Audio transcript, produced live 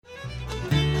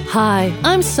Hi,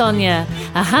 I'm Sonia,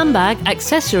 a handbag,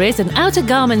 accessories and outer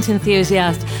garment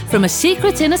enthusiast from a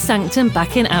secret inner sanctum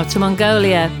back in Outer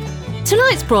Mongolia.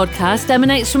 Tonight's broadcast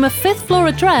emanates from a 5th floor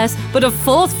address, but a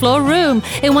 4th floor room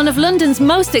in one of London's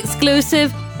most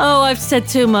exclusive... Oh, I've said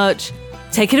too much.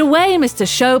 Take it away, Mr.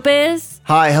 Showbiz.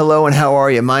 Hi, hello, and how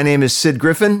are you? My name is Sid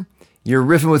Griffin. You're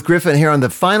Riffin' with Griffin here on the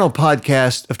final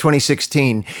podcast of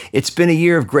 2016. It's been a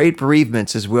year of great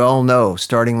bereavements, as we all know,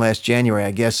 starting last January, I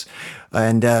guess,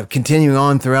 and continuing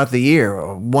on throughout the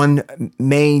year. One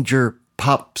major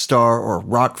pop star or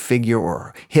rock figure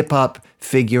or hip-hop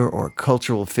figure or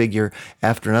cultural figure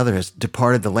after another has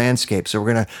departed the landscape. So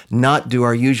we're going to not do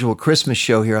our usual Christmas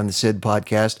show here on the Sid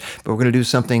podcast, but we're going to do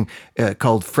something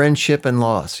called Friendship and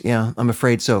Loss. Yeah, I'm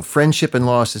afraid so. Friendship and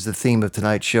Loss is the theme of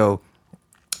tonight's show.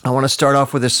 I want to start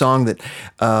off with a song that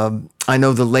I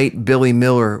know the late Billy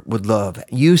Miller would love.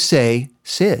 You say,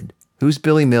 Sid, who's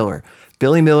Billy Miller?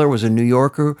 Billy Miller was a New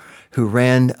Yorker who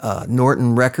ran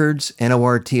Norton Records,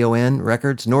 Norton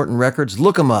Records, Norton Records.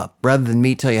 Look them up. Rather than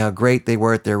me tell you how great they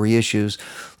were at their reissues,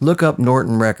 look up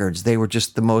Norton Records. They were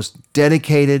just the most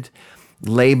dedicated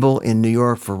label in New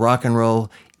York for rock and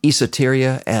roll,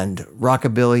 esoteria, and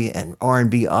rockabilly and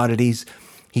R&B oddities.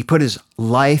 He put his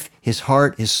life, his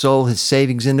heart, his soul, his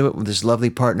savings into it with his lovely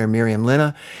partner, Miriam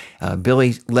Lina.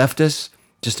 Billy left us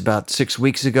just about 6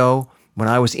 weeks ago when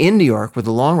I was in New York with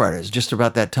the Long Riders. Just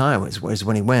about that time was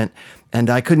when he went, and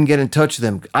I couldn't get in touch with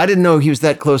him. I didn't know he was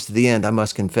that close to the end, I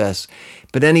must confess.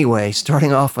 But anyway,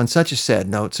 starting off on such a sad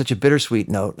note, such a bittersweet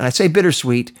note, and I say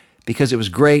bittersweet because it was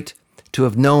great to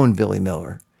have known Billy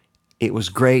Miller. It was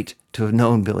great to have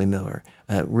known Billy Miller.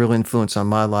 A real influence on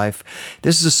my life.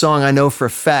 This is a song I know for a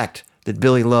fact that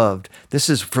Billy loved. This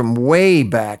is from way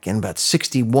back in about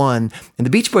 61, and the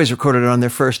Beach Boys recorded it on their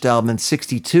first album in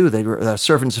 62. They were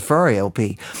Surfin' Safari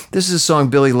LP. This is a song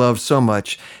Billy loved so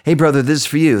much. Hey brother, this is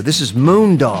for you. This is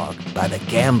Moondog by the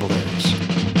Gamblers.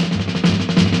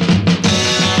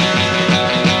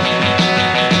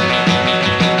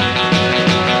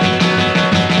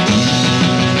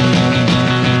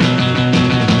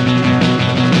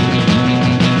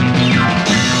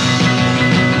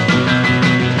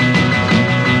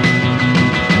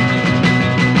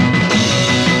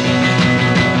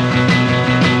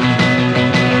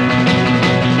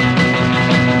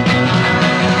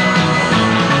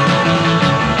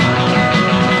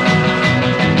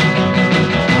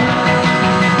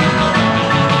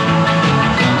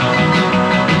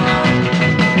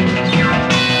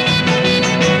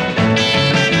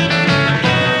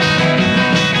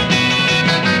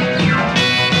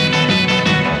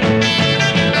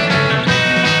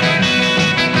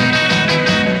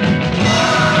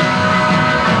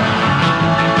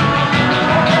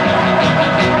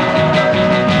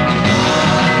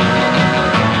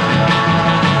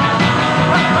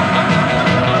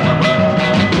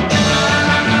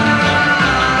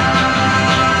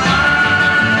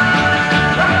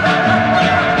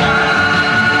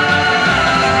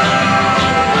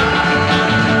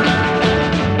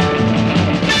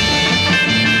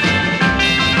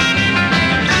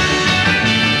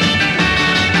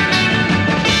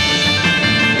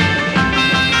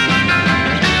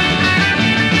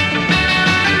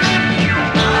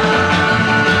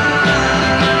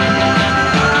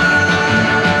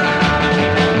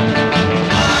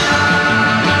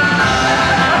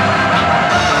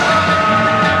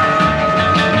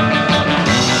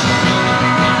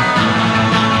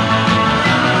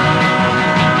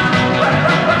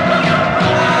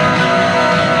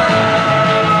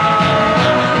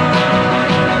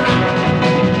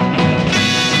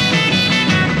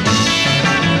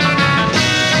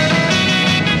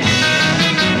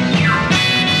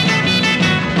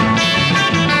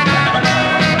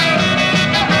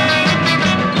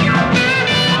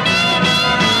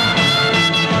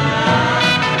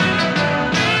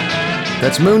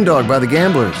 That's Moondog by the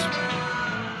Gamblers.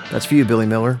 That's for you, Billy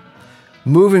Miller.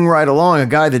 Moving right along, a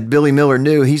guy that Billy Miller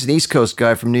knew. He's an East Coast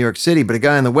guy from New York City, but a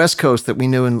guy on the West Coast that we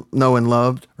knew and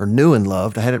loved,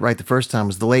 I had it right the first time,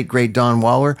 was the late, great Don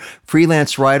Waller,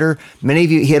 freelance writer. Many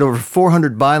of you, he had over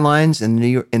 400 bylines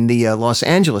in the Los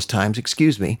Angeles Times,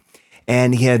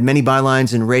 and he had many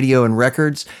bylines in radio and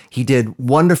records. He did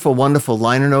wonderful, wonderful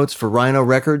liner notes for Rhino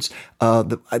Records.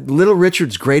 Little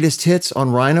Richard's Greatest Hits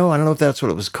on Rhino, I don't know if that's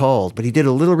what it was called, but he did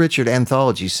a Little Richard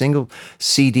anthology, single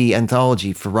CD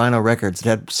anthology for Rhino Records that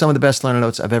had some of the best liner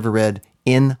notes I've ever read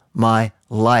in my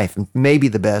life, and maybe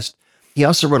the best. He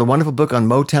also wrote a wonderful book on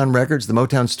Motown Records, The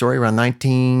Motown Story, around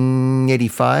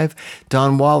 1985.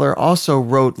 Don Waller also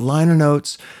wrote liner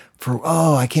notes for,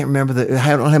 I can't remember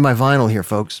I don't have my vinyl here,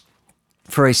 folks,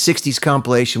 for a 60s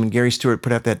compilation when Gary Stewart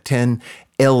put out that 10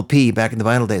 LP back in the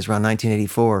vinyl days, around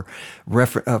 1984,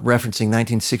 referencing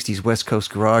 1960s West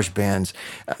Coast garage bands.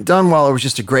 Don Waller was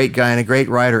just a great guy and a great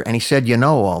writer, and he said,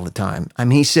 all the time. I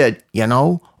mean, he said,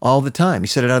 all the time. He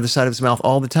said it out of the side of his mouth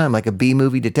all the time, like a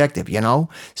B-movie detective,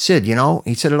 Sid,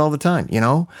 he said it all the time,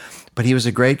 But he was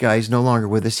a great guy. He's no longer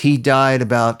with us. He died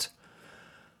about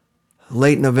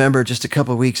late November, just a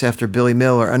couple of weeks after Billy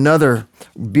Miller, another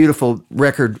beautiful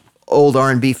record, old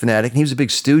R&B fanatic. He was a big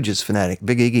Stooges fanatic,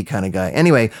 big Iggy kind of guy.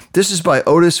 Anyway, this is by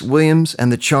Otis Williams and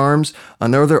the Charms,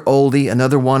 another oldie,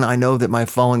 another one I know that my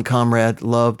fallen comrade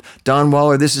loved. Don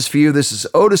Waller, this is for you. This is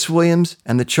Otis Williams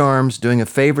and the Charms doing a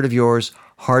favorite of yours,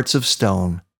 Hearts of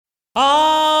Stone.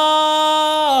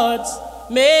 Hearts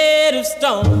made of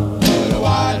stone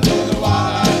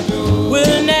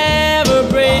will never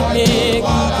break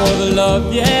for the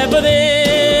love you have for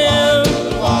them.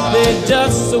 They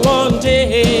just won't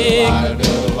take.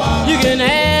 You can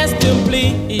ask them,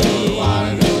 please,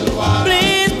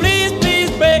 please, please,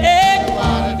 please break.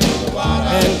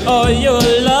 And all your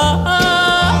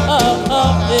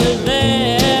love is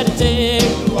there to take.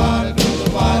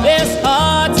 This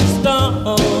heart's of stone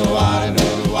will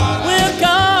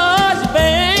cause you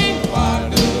pain.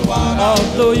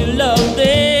 Although you love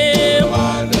them,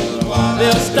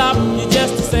 they'll stop you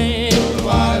just the same.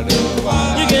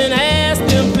 You can ask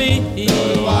them, please,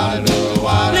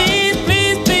 please,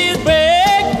 please, please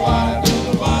break.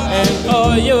 And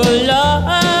all your love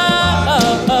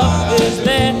is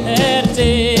there to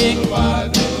take.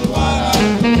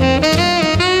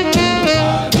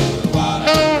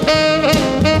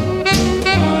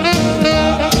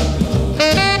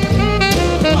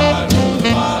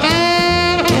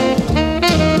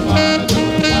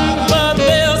 But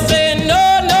they'll say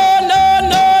no, no, no,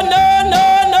 no, no, no,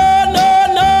 no, no,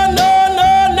 no,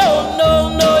 no, no, no,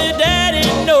 no, your daddy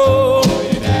know.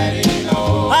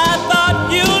 I thought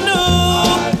you knew.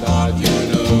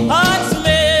 Hearts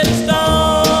made of stone. Hearts made of stone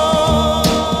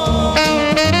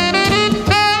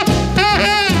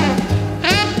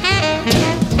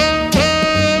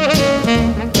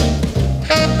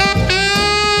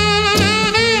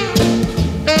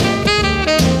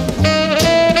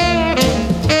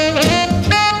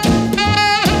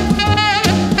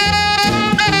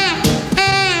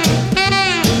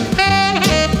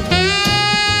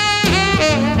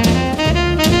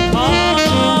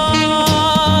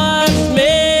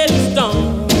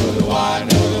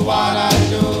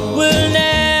will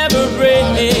never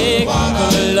break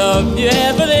for the love you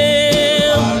have for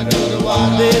them.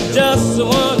 They just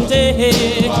won't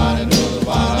take.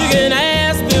 You can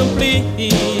ask them, please,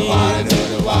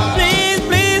 please,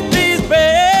 please, please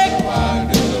break.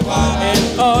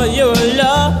 And all your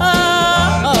love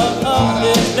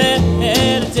is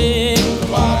there to take.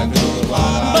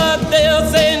 But they'll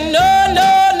say no,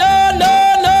 no, no,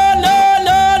 no, no, no,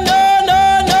 no, no,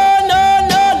 no, no, no,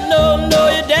 no, no, no,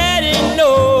 your daddy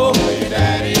know.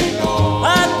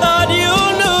 I thought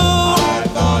you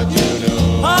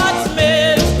knew. Hearts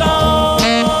made of stone.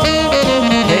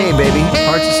 Hey, baby,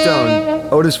 Hearts of Stone.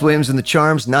 Otis Williams and the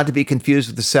Charms, not to be confused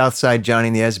with the Southside Johnny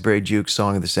and the Asbury Jukes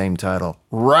song of the same title.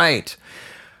 Right.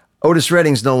 Otis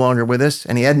Redding's no longer with us,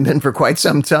 and he hadn't been for quite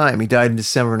some time. He died in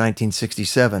December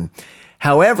 1967.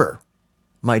 However,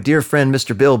 my dear friend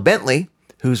Mr. Bill Bentley,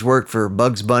 who's worked for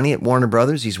Bugs Bunny at Warner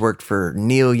Brothers, he's worked for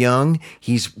Neil Young,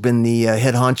 he's been the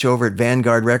head honcho over at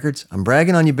Vanguard Records. I'm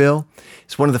bragging on you, Bill.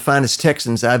 He's one of the finest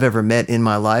Texans I've ever met in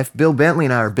my life. Bill Bentley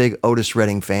and I are big Otis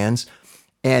Redding fans.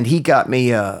 And he got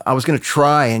me, I was going to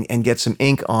try and get some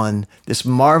ink on this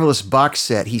marvelous box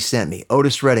set he sent me.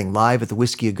 Otis Redding, live at the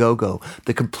Whiskey A Go-Go.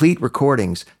 The complete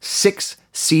recordings, 6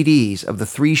 CDs of the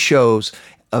 3 shows,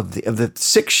 of the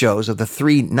 6 shows of the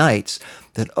 3 nights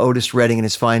that Otis Redding and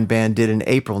his fine band did in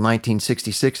April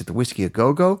 1966 at the Whiskey A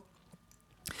Go-Go.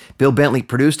 Bill Bentley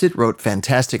produced it, wrote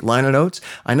fantastic liner notes.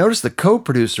 I noticed the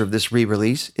co-producer of this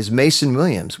re-release is Mason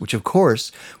Williams, which of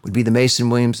course would be the Mason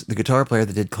Williams, the guitar player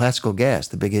that did Classical Gas,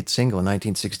 the big hit single in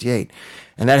 1968.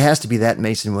 And that has to be that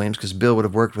Mason Williams, because Bill would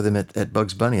have worked with him at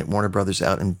Bugs Bunny at Warner Brothers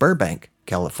out in Burbank,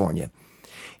 California.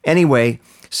 Anyway,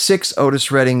 6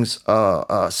 Otis Redding's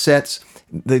sets.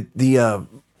 The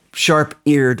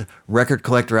sharp-eared record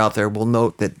collector out there will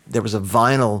note that there was a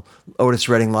vinyl Otis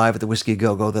Redding live at the Whiskey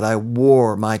Go-Go that I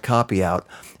wore my copy out,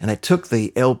 and I took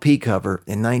the LP cover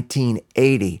in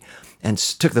 1980 and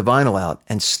took the vinyl out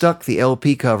and stuck the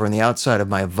LP cover on the outside of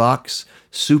my Vox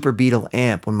Super Beetle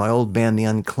amp when my old band The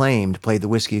Unclaimed played the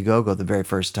Whiskey Go-Go the very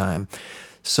first time.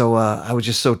 So I was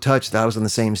just so touched that I was on the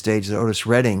same stage that Otis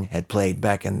Redding had played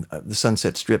back in the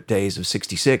Sunset Strip days of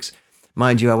 '66.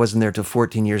 Mind you, I wasn't there till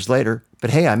 14 years later,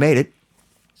 but hey, I made it.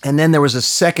 And then there was a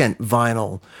second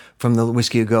vinyl from the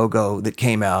Whiskey A Go-Go that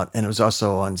came out, and it was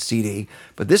also on CD.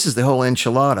 But this is the whole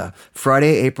enchilada.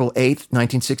 Friday, April 8th,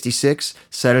 1966.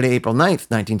 Saturday, April 9th,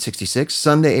 1966.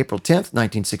 Sunday, April 10th,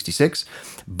 1966.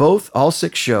 All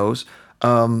 6 shows.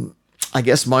 I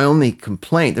guess my only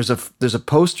complaint, there's a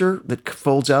poster that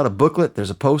folds out, a booklet. There's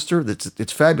a poster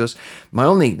it's fabulous. My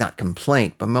only, not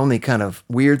complaint, but my only kind of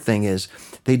weird thing is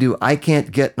they do I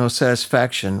Can't Get No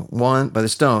Satisfaction, 1 by the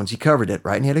Stones. He covered it,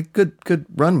 right? And he had a good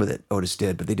run with it, Otis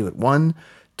did. But they do it 1,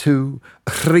 2,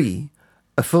 3,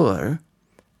 4,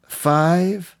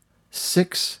 5,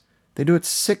 6. They do it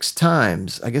 6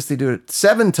 times. I guess they do it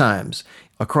 7 times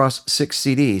across 6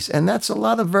 CDs. And that's a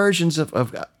lot of versions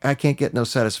of I Can't Get No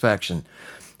Satisfaction.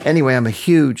 Anyway, I'm a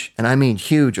huge, and I mean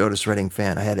huge, Otis Redding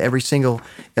fan. I had every single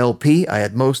LP. I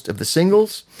had most of the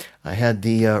singles. I had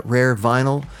the rare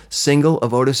vinyl single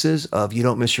of Otis's of You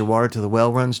Don't Miss Your Water Till the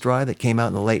Well Runs Dry that came out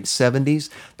in the late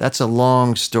 70s. That's a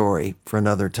long story for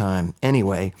another time.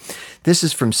 Anyway, this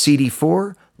is from CD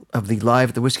 4 of the Live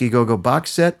at the Whiskey Go-Go box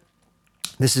set.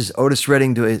 This is Otis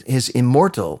Redding doing his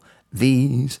immortal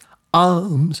These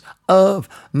Arms of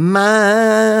Mine.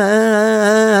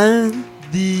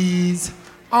 These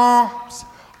arms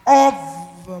of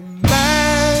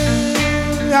mine,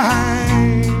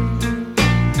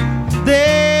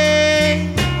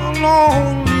 they are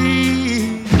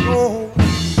lonely, oh,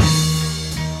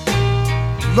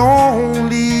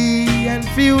 lonely and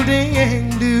fielding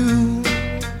dew.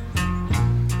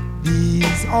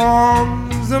 These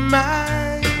arms of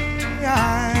mine,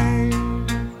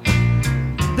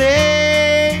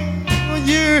 they are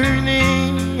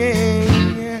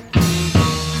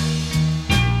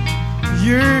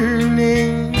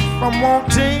yearning from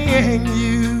wanting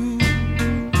you.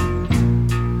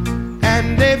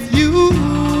 And if you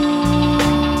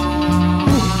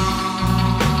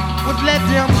would let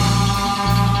them,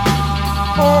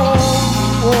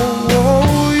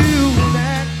 you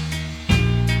that,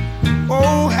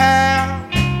 how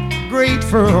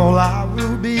grateful I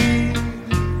will be.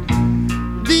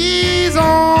 These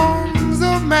arms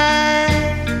of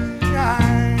mine,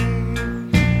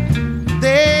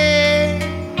 they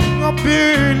are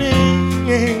burning,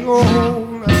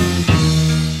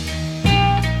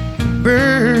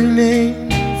 burning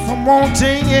from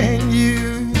wanting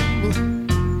you.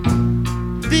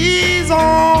 These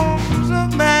arms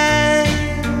of mine,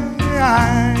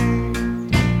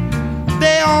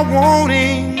 they are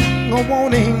wanting,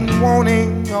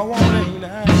 wanting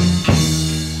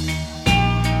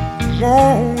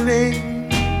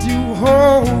to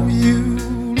hold you.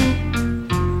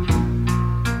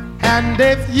 And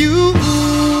if you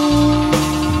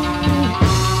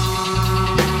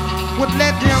would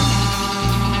let them,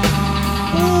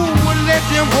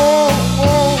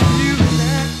 hold you,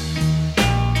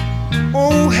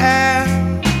 how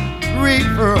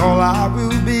grateful I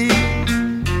will be.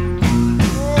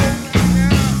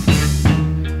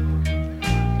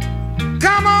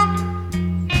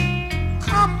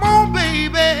 Come on,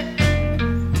 baby,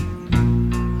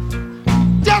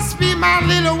 just be my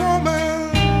little woman.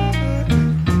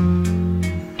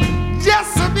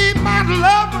 Just to be my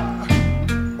lover.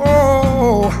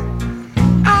 Oh,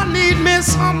 I need me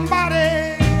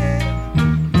somebody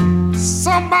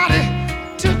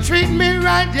to treat me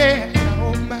right, yeah.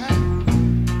 Oh man,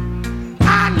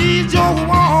 I need your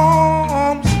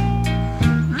arms,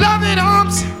 loving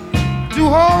arms to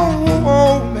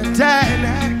hold me tight,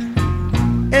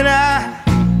 and I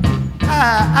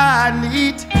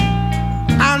need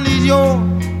your.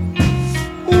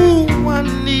 I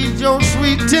need your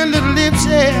sweet tender lips,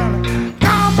 yeah.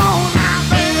 Come on now,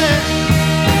 baby.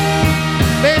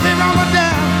 Baby, roll me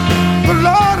down. But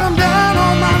Lord, I'm down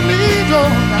on my knees, oh.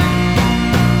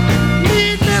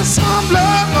 Need me some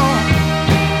love, Lord.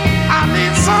 I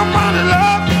need somebody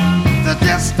love to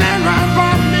just stand right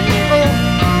by me, oh.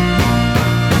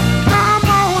 Come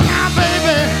on now,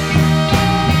 baby.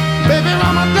 Baby,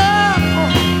 roll me down.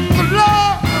 But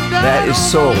Lord, I'm down. That is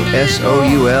soul,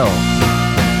 S-O-U-L.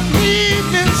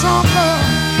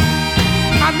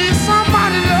 I need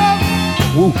somebody love.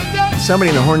 Woo. Somebody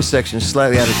in the horn section is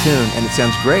slightly out of tune, and it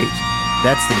sounds great.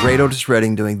 That's the great Otis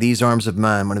Redding doing These Arms of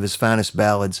Mine, one of his finest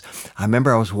ballads. I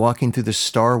remember I was walking through the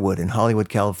Starwood in Hollywood,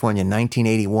 California in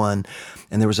 1981,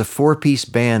 and there was a 4-piece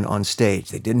band on stage.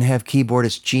 They didn't have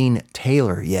keyboardist Gene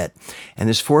Taylor yet, and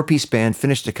this 4-piece band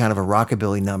finished a kind of a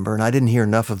rockabilly number, and I didn't hear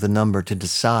enough of the number to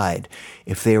decide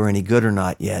if they were any good or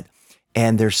not yet.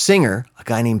 And their singer, a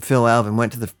guy named Phil Alvin,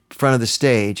 went to the front of the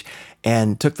stage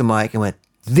and took the mic and went,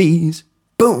 "These,"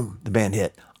 boom, the band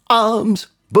hit. "Arms,"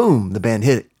 boom, the band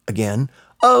hit it again.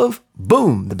 of,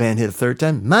 boom, the band hit a third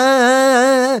time,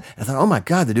 mine. I thought, oh my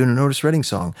God, they're doing an Otis Redding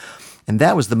song. And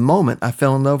that was the moment I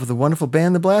fell in love with the wonderful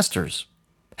band, the Blasters.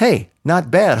 Hey,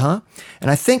 not bad, huh? And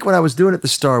I think what I was doing at the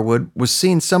Starwood was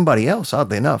seeing somebody else,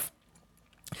 oddly enough.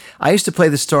 I used to play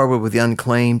the Starwood with the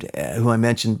Unclaimed, who I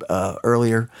mentioned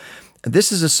earlier.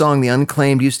 This is a song the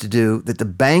Unclaimed used to do that the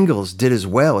Bangles did as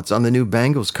well. It's on the new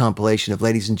Bangles compilation of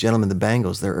Ladies and Gentlemen, the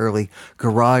Bangles, their early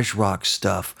garage rock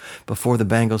stuff, before the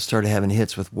Bangles started having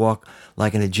hits with Walk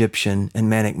Like an Egyptian and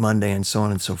Manic Monday and so on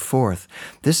and so forth.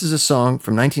 This is a song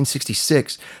from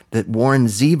 1966 that Warren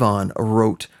Zevon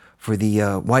wrote for the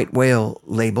White Whale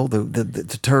label.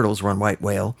 The Turtles were on White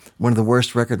Whale, one of the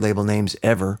worst record label names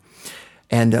ever.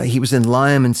 And he was in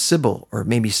Lime and Sybil, or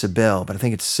maybe Sybil, but I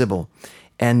think it's Sybil.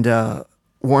 And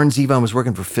Warren Zevon was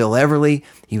working for Phil Everly.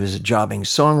 He was a jobbing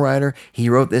songwriter. He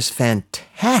wrote this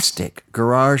fantastic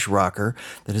garage rocker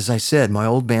that, as I said, my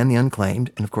old band, The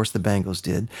Unclaimed, and of course the Bangles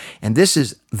did. And this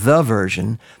is the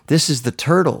version. This is the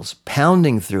Turtles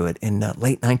pounding through it in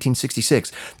late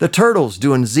 1966. The Turtles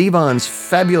doing Zevon's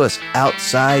fabulous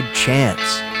Outside Chance.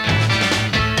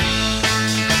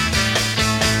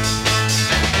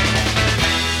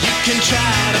 You can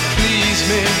try to please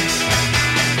me,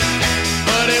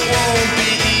 but it won't be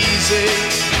easy.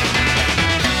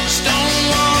 Stone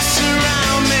walls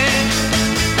surround me.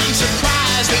 I'm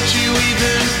surprised that you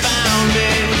even found me.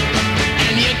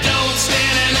 And you don't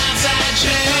stand an outside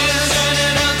chance.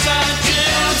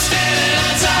 Don't stand an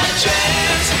outside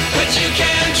chance, but you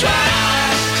can try.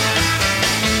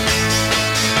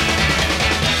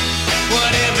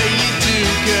 Whatever you do,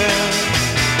 girl,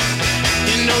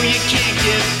 you know you can't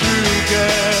get through,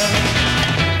 girl.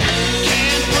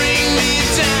 Can't bring me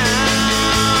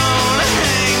down,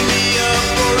 hang me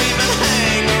up, or even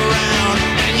hang around.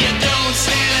 And you don't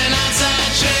stand an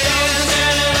outside chance.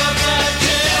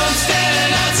 Don't stand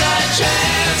an outside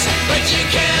chance, but you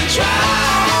can try.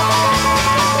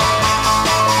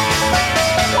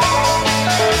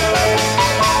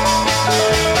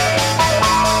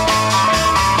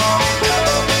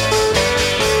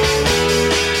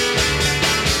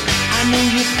 I know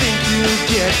you think you'll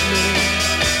get me.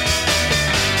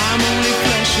 I'm only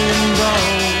flesh and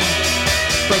bone,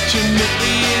 but you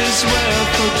may as well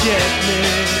forget me,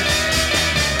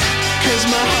 'cause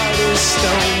my heart is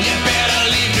stone. You better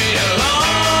leave me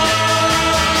alone,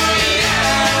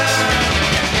 yeah.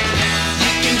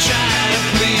 You can try to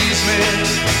please me,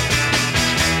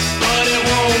 but it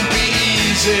won't be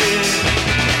easy.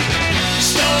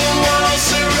 Stone walls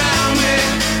surround me.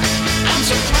 I'm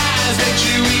surprised that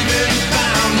you even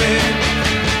found me.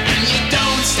 And you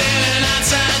don't stand an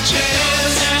outside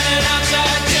chance.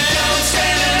 Don't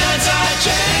stand an outside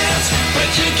chance, but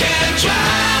you can try.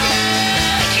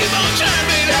 Keep on trying,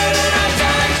 baby.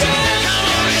 Come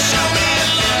on and show me you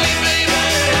love me, baby.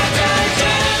 You gotta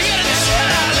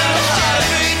try a little harder,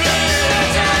 baby.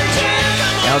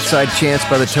 Come on. Outside Chance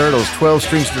by the Turtles, 12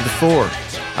 strings to the 4.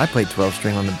 I played 12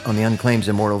 string on the Unclaimed's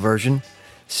Immortal version.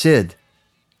 Sid,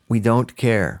 we don't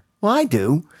care. Well, I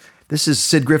do. This is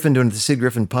Sid Griffin doing the Sid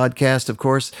Griffin podcast, of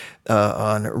course,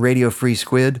 on Radio Free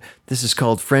Squid. This is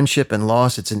called Friendship and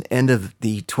Loss. It's an end of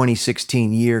the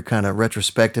 2016 year kind of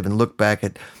retrospective and look back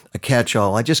at a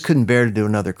catch-all. I just couldn't bear to do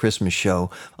another Christmas show.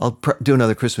 I'll do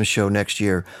another Christmas show next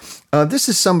year. This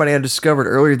is somebody I discovered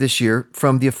earlier this year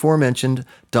from the aforementioned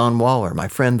Don Waller, my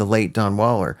friend, the late Don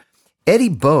Waller. Eddie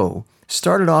Bowe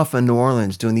started off in New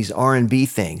Orleans doing these R&B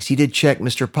things. He did Check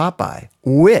Mr. Popeye,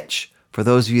 which, for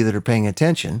those of you that are paying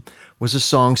attention, was a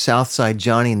song Southside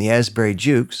Johnny and the Asbury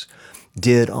Jukes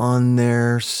did on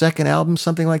their second album,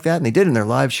 something like that. And they did in their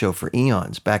live show for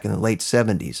eons back in the late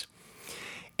 70s.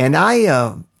 And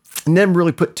I never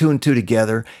really put two and two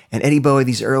together. And Eddie Bowie,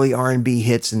 these early R&B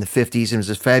hits in the 50s, and was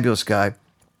a fabulous guy.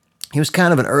 He was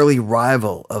kind of an early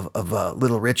rival of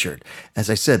Little Richard. As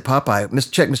I said, Popeye,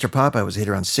 Check Mr. Popeye was a hit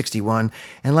around 61.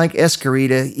 And like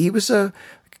Escarita, he was an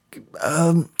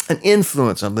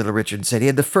influence on Little Richard. Said he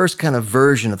had the first kind of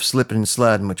version of Slippin' and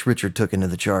Slidin', which Richard took into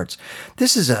the charts.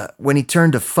 This is when he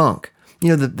turned to funk.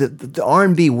 You know, the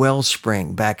R&B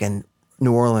wellspring back in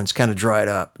New Orleans kind of dried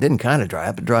up. Didn't kind of dry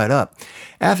up, but dried up.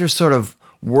 After sort of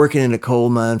working in a coal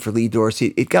mine for Lee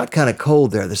Dorsey, it got kind of cold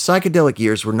there. The psychedelic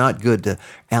years were not good to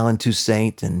Alan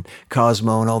Toussaint and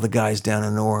Cosmo and all the guys down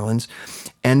in New Orleans.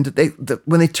 And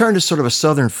when they turned to sort of a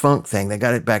Southern funk thing, they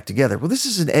got it back together. Well, this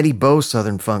is an Eddie Bowe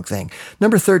Southern funk thing.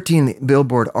 Number 13 in the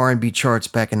Billboard R&B charts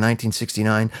back in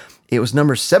 1969. It was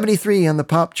number 73 on the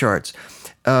pop charts.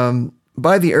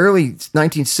 By the early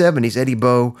 1970s, Eddie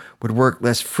Bowe would work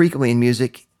less frequently in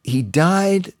music. He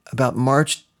died about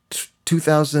March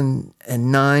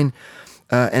 2009.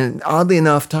 And oddly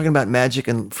enough, talking about magic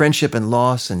and friendship and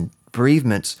loss and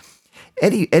bereavements,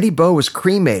 Eddie Bo was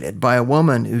cremated by a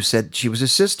woman who said she was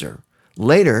his sister.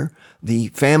 Later, the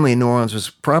family in New Orleans was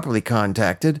properly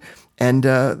contacted, and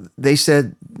they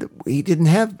said he didn't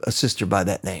have a sister by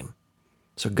that name.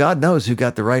 So God knows who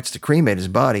got the rights to cremate his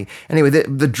body. Anyway,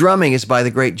 the drumming is by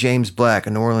the great James Black, a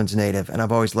New Orleans native, and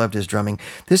I've always loved his drumming.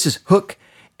 This is Hook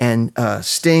and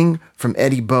Sting from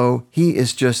Eddie Bo. He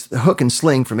is just, Hook and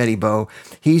Sling from Eddie Bo.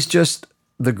 He's just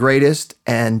the greatest,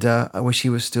 and I wish he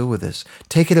was still with us.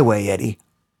 Take it away, Eddie.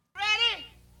 Ready?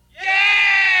 Yeah!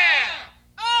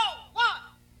 Oh, 1,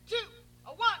 2,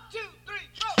 1, 2, 3,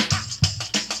 go!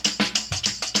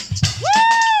 Woo!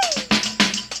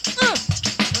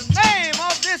 The name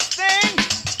of this thing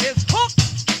is Hook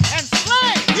and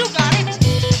Sling. You got it.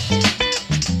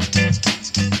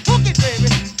 Hook it, baby.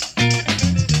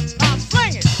 Now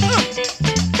sling it.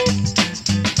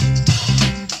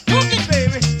 Hook it,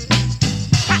 baby.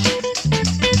 Ha.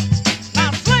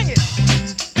 Now sling it.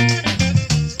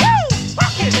 Woo!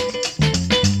 Hook it.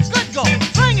 Good go.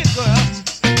 Sling it, girl.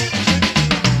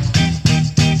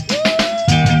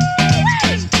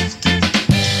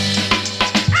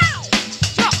 Ow!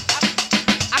 Chuck,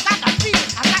 I got that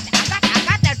feeling. I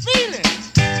got that feeling.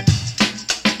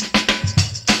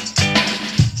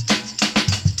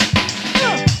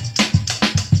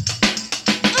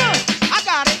 I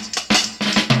got it.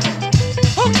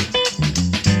 Hook it.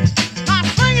 Now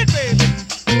sing it, baby.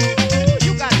 Ooh,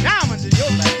 you got diamonds in your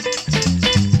life.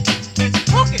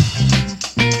 Hook it.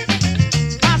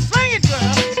 Now sing it,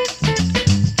 girl.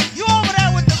 You over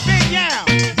there with the big yam.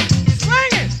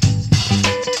 Sing it.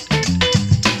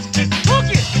 Hook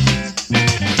it.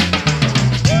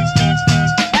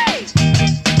 Hey.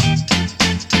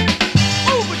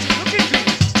 Oh, but you looking good.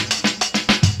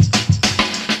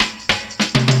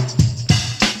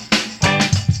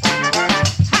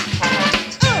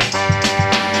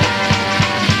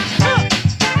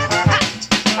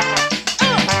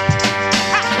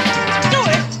 Do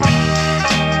it.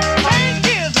 Change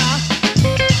gears now.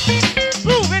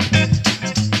 Groove it.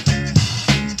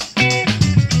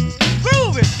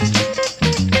 Groove it.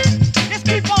 Just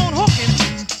keep on hooking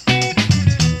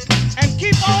and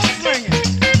keep on slinging.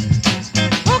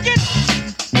 Hook it.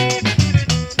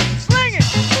 Sling it.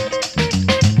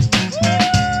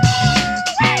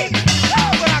 Woo-wee.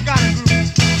 Oh, but I got a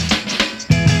groove.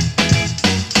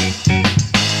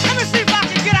 Let me see if I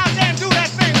can get out there and do that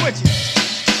thing with you.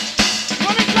 You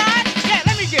want me to try it? Yeah,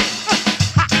 let me get it.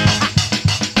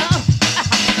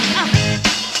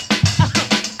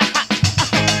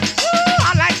 Woo,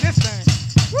 I like this thing.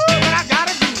 Woo, but I got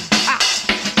a groove.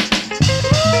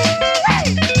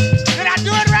 Woo-wee. Did I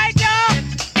do it right, y'all?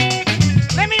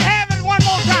 Let me have it one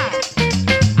more time.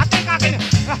 I think I can.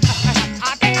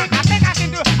 I think I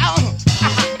can do it.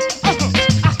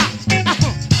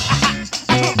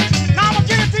 Now I'm gonna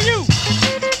give it to you.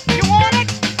 You want it?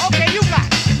 Okay, you got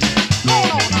it. Go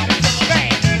on now with your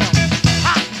bag.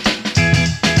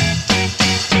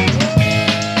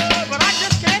 But I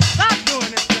just can't stop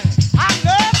doing this thing. I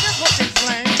love this hook and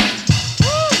sling.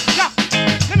 Woo! Now,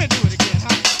 let me do it again,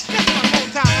 huh? Just one more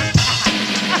time.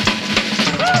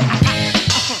 Lord,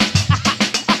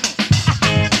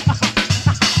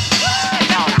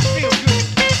 I feel good.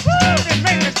 Woo! This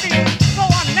made me feel so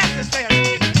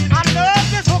unnecessary. I love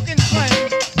this hook and sling.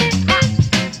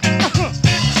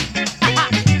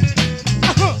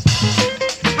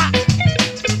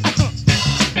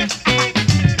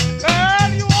 Girl,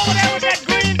 you over there with that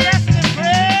green dress and them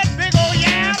red big old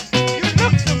yams, you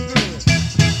look so good.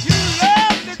 You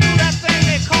love to do that thing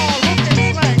they call hook and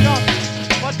sling, don't you?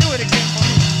 Well, do it again for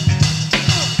me.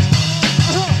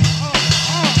 Woo,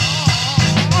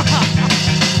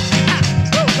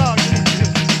 Lord, you look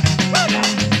good. Woo,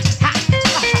 Lord.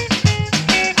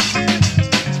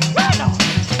 Woo, Lord.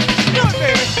 Do it,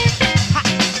 baby.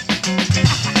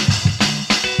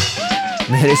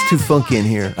 Man, it's too funky in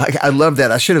here. I love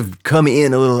that. I should have come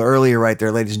in a little earlier right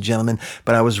there, ladies and gentlemen,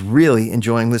 but I was really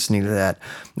enjoying listening to that.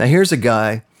 Now, here's a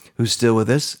guy who's still with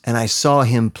us, and I saw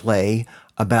him play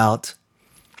about,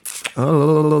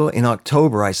 in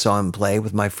October, I saw him play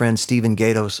with my friend Stephen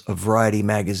Gatos of Variety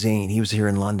magazine. He was here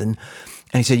in London,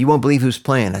 and he said, "You won't believe who's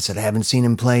playing." I said, "I haven't seen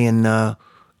him play in,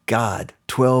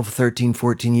 12, 13,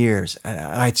 14 years.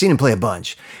 I'd seen him play a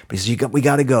bunch, but he said, we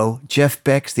got to go. Jeff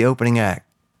Beck's the opening act."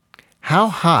 How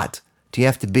hot do you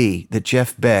have to be that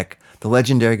Jeff Beck, the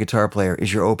legendary guitar player,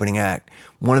 is your opening act?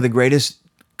 One of the greatest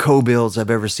co-bills I've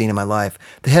ever seen in my life.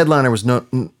 The headliner was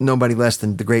nobody less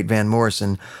than the great Van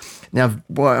Morrison. Now,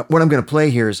 what I'm going to play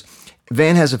here is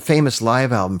Van has a famous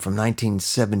live album from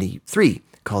 1973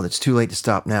 called It's Too Late to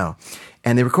Stop Now.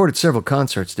 And they recorded several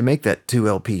concerts to make that 2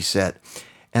 LP set.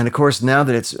 And of course, now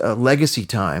that it's a legacy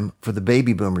time for the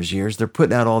baby boomers years, they're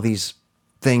putting out all these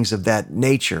things of that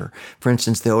nature. For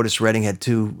instance, the Otis Redding had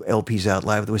 2 LPs out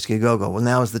live at the Whiskey A Go-Go. Well,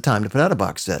 now is the time to put out a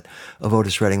box set of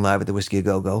Otis Redding live at the Whiskey A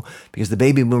Go-Go, because the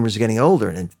baby boomers are getting older,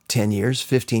 and in 10 years,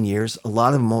 15 years, a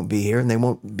lot of them won't be here, and they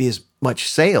won't be as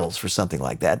much sales for something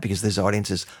like that, because this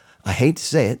audience is, I hate to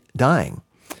say it, dying.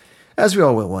 As we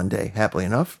all will one day, happily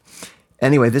enough.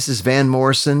 Anyway, this is Van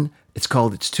Morrison. It's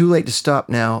called It's Too Late to Stop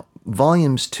Now,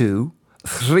 Volumes 2,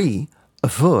 3,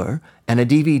 4, and a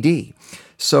DVD.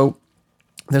 So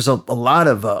there's a lot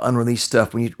of unreleased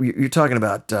stuff. When you're talking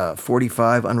about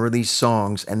 45 unreleased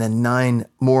songs and then 9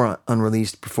 more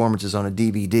unreleased performances on a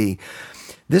DVD.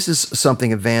 This is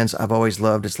something of Van's I've always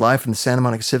loved. It's live from the Santa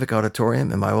Monica Civic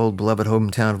Auditorium in my old beloved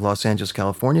hometown of Los Angeles,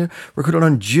 California. Recorded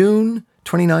on June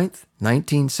 29th,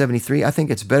 1973. I think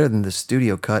it's better than the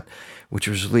studio cut, which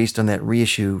was released on that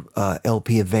reissue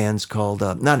LP of Van's called,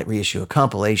 not a reissue, a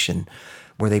compilation,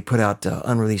 where they put out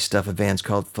unreleased stuff of Van's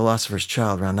called Philosopher's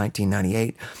Child around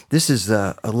 1998. This is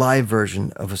a live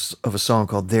version of a song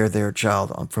called There, There,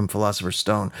 Child from Philosopher's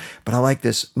Stone. But I like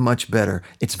this much better.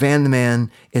 It's Van the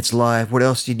Man. It's live. What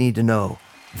else do you need to know?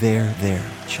 There, There,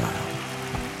 Child.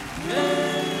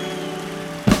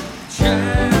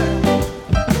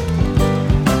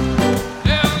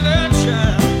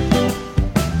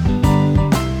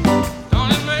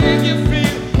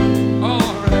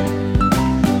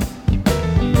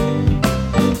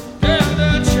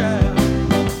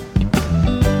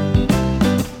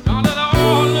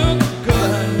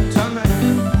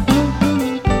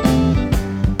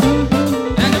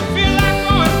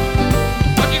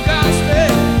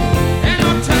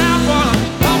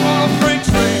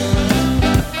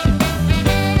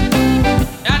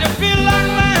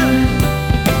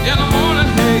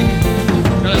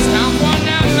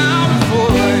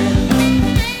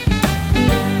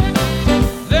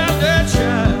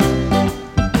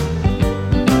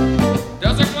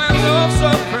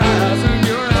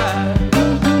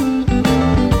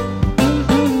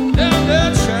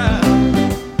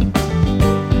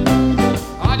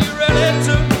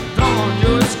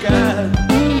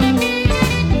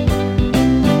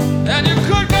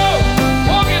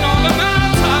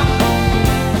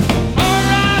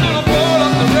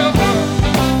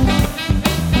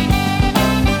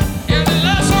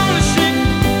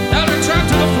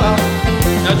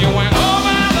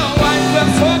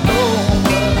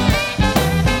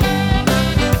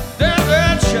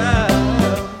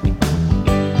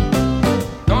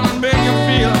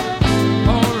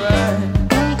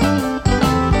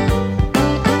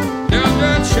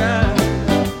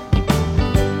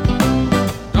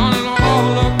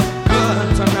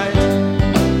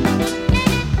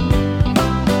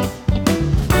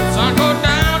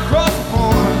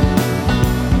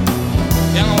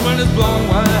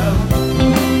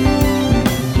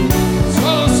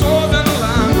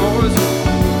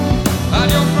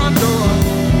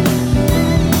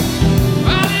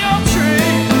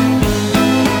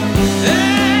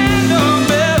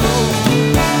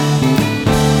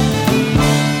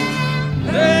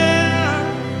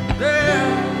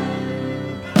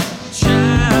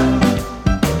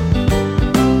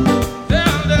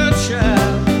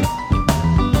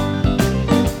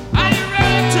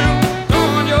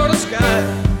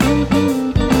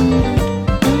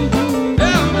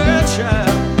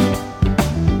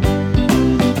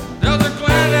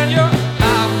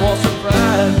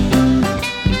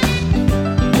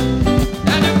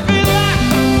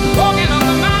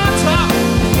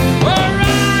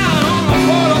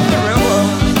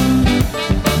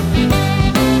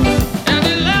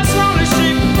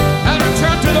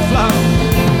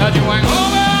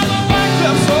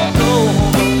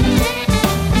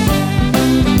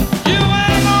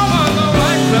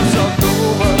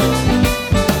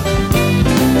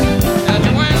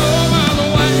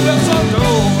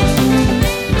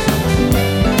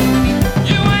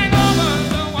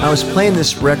 I was playing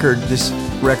this record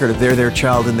of There, There,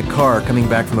 Child in the car coming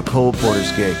back from a Cole Porter's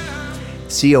gig.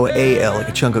 C-O-A-L, like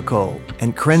a chunk of coal.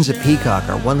 And Krenza Peacock,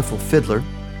 our wonderful fiddler.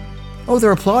 Oh,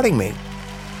 they're applauding me.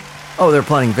 Oh, they're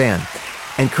applauding Van.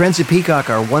 And Krenza Peacock,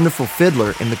 our wonderful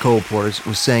fiddler in the Cole Porters,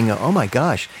 was saying, oh my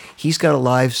gosh, he's got a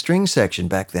live string section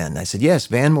back then. And I said, yes,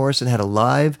 Van Morrison had a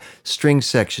live string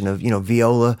section of,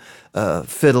 viola,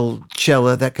 fiddle,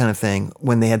 cello, that kind of thing,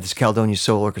 when they had this Caledonia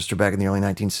Soul Orchestra back in the early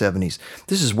 1970s.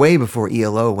 This is way before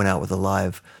ELO went out with a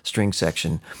live string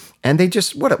section. And they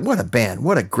just, what a band,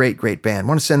 what a great, great band. I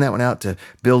want to send that one out to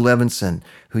Bill Levinson,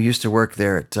 who used to work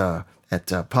there at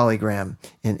Polygram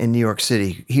in New York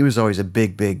City. He was always a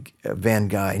big Van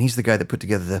guy, and he's the guy that put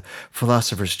together the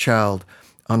Philosopher's Child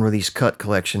unreleased cut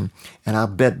collection. And I'll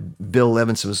bet Bill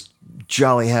Levinson was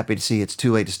jolly happy to see It's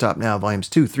Too Late to Stop Now, volumes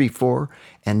 2, 3, 4,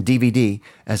 and DVD,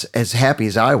 as happy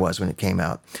as I was when it came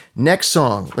out. Next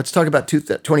song, let's talk about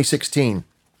 2016.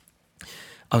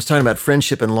 I was talking about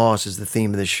friendship and loss is the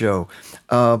theme of this show.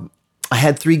 I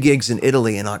had 3 gigs in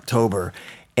Italy in October,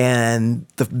 and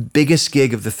the biggest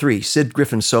gig of the 3, Sid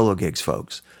Griffin solo gigs,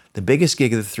 folks, the biggest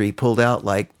gig of the 3 pulled out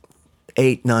like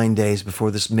 8-9 days before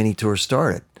this mini tour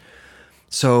started.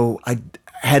 So I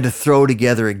had to throw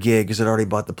together a gig because I'd already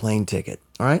bought the plane ticket,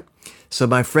 all right? So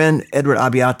my friend Edward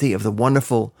Abbiati of the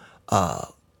wonderful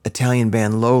Italian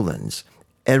band Lowlands,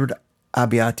 Edward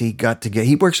Abbiati got together.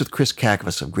 He works with Chris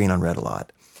Kakavas of Green on Red a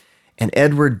lot. And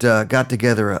Edward got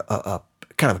together a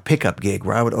kind of a pickup gig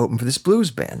where I would open for this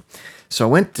blues band. So I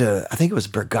went to, I think it was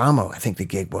Bergamo, I think the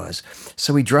gig was.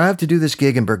 So we drive to do this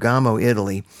gig in Bergamo,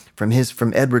 Italy, from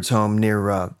Edward's home near,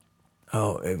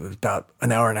 it was about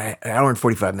an hour and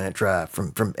 45-minute drive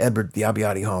from Edward, the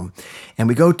Abbiati home. And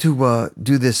we go to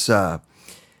do this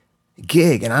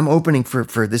gig, and I'm opening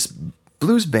for this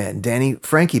blues band, Danny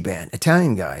Franchi band,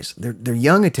 Italian guys. They're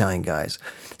young Italian guys.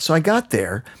 So I got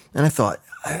there, and I thought,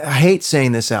 I hate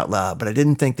saying this out loud, but I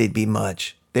didn't think they'd be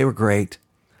much. They were great.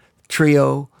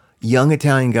 Trio, young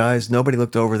Italian guys. Nobody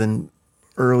looked over than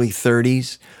early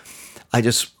 30s. I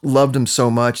just loved them so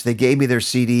much. They gave me their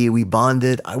CD. We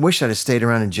bonded. I wish I'd have stayed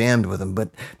around and jammed with them, but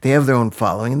they have their own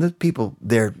following, and the people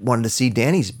there wanted to see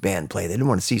Danny's band play. They didn't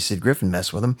want to see Sid Griffin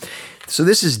mess with them. So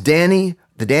this is the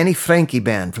Danny Franchi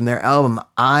Band from their album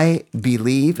I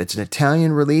Believe. It's an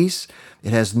Italian release.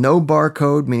 It has no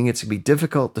barcode, meaning it's going to be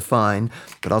difficult to find,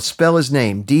 but I'll spell his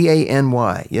name,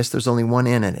 D-A-N-Y. Yes, there's only one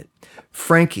N in it.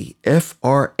 Franchi, F-R-A-N-C-H-I.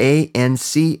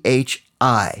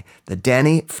 The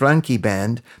Danny Franchi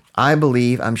Band, I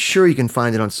Believe. I'm sure you can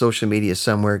find it on social media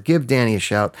somewhere. Give Danny a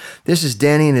shout. This is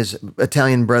Danny and his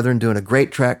Italian brethren doing a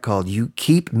great track called You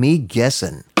Keep Me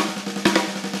Guessing.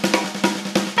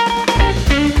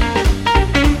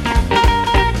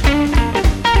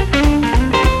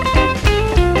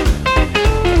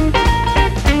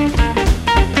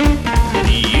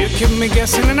 Keep me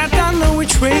guessing and I don't know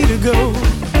which way to go.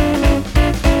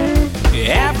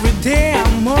 Every day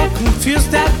I'm more confused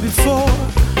than before.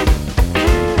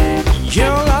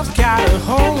 Your love's got a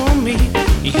hold on me.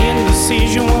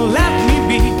 Indecision won't let me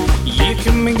be. You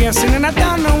keep me guessing and I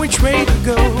don't know which way to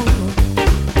go.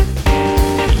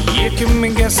 You keep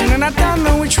me guessing and I don't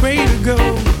know which way to go.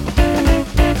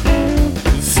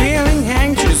 Feeling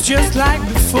anxious just like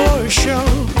before a show.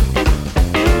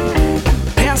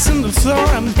 Passing the floor,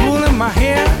 I'm pulling my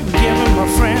hair, giving my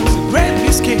friends a great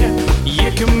big scare.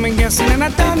 You keep me guessing and I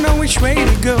don't know which way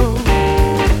to go.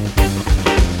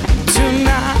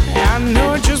 Tonight, I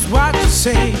know just what to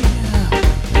say.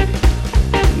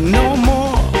 No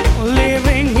more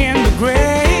living in the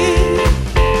grave.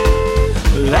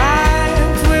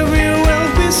 Life with you will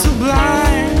be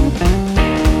sublime.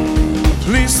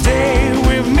 Please stay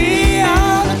with me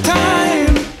all the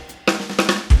time.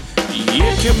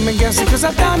 You keep me guessing cause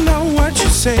I don't know what you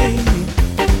say.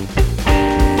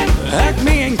 Hug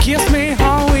me and kiss me,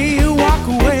 how will you walk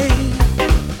away?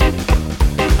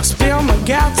 I spill my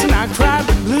guts and I cry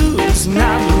the blues.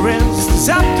 Now the rest is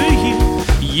up to you.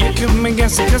 You keep me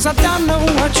guessing cause I don't know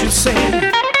what you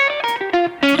say.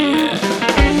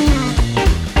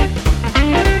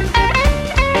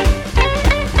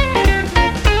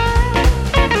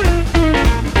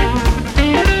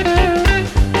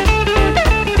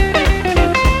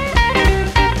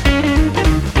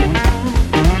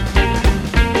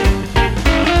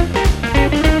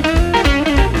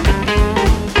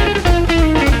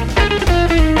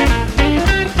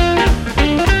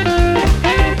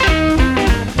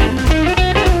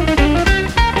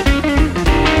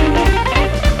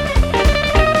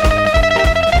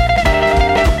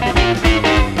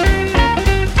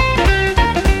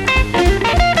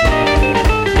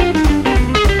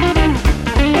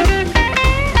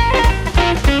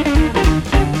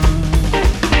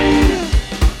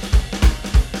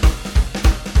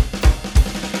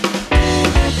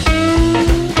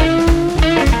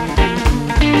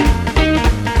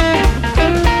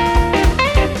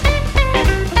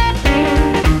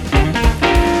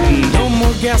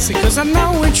 Cause I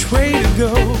know which way to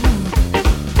go.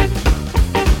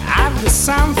 I've got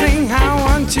something I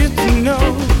want you to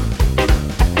know.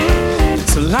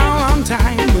 It's a long, long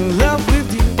time in love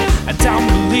with you. I don't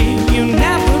believe you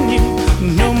never knew.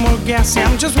 No more guessing,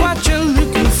 I'm just what you're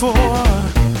looking for.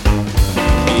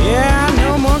 Yeah,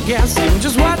 no more guessing,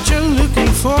 just what you're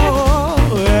looking for.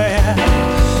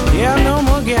 Yeah, no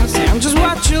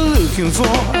looking for.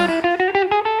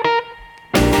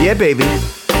 Yeah, baby.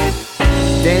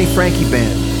 Danny Frankie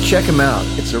Band. Check him out.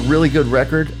 It's a really good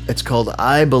record. It's called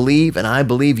I Believe, and I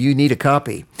believe you need a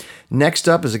copy. Next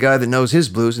up is a guy that knows his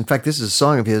blues. In fact, this is a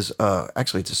song of his.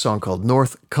 Actually, it's a song called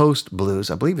North Coast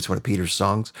Blues. I believe it's one of Peter's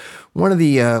songs. One of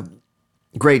the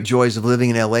great joys of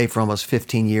living in L.A. for almost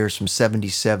 15 years, from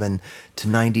 77 to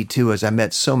 92, as I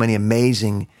met so many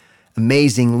amazingly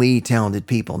talented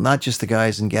people, not just the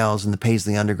guys and gals in the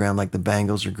Paisley Underground like the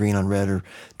Bangles or Green on Red or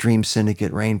Dream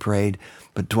Syndicate, Rain Parade,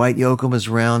 but Dwight Yoakam was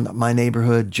around my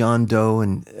neighborhood. John Doe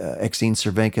and Exene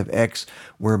Cervenka of X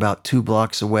were about 2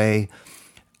 blocks away.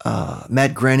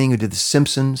 Matt Groening, who did The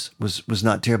Simpsons, was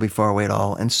not terribly far away at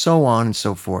all, and so on and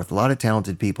so forth. A lot of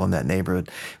talented people in that neighborhood.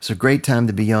 It was a great time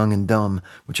to be young and dumb,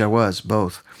 which I was,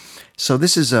 both. So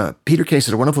this is Peter Case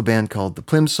had a wonderful band called the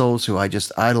Plimsolls, who I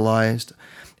just idolized.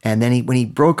 And then when he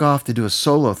broke off to do a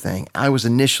solo thing, I was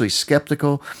initially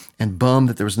skeptical and bummed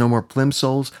that there was no more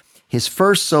Plimsolls. His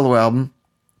first solo album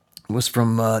was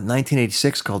from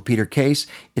 1986 called Peter Case.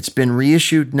 It's been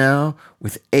reissued now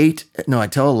with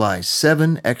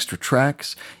 7 extra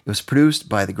tracks. It was produced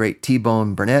by the great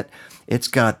T-Bone Burnett. It's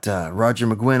got Roger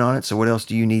McGuinn on it, so what else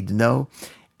do you need to know?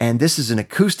 And this is an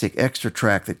acoustic extra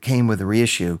track that came with the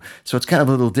reissue, so it's kind of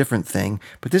a little different thing.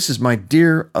 But this is my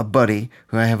dear buddy,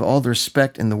 who I have all the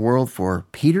respect in the world for,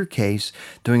 Peter Case,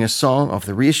 doing a song off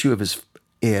the reissue of his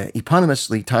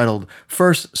eponymously titled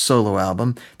first solo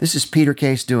album. This is Peter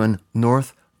Case doing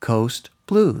North Coast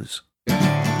Blues.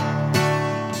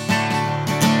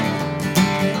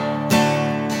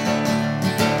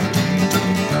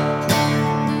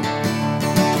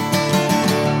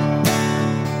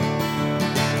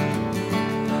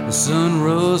 The sun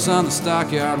rose on the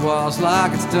stockyard walls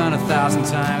like it's done 1,000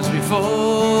 times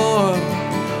before.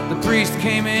 The priest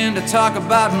came in to talk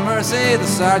about mercy. The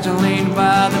sergeant leaned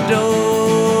by the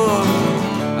door.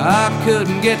 I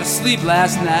couldn't get to sleep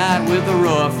last night with the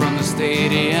roar from the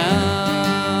stadium.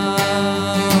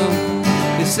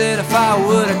 They said if I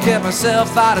would have kept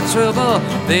myself out of trouble,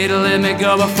 they'd have let me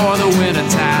go before the winter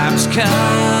times come.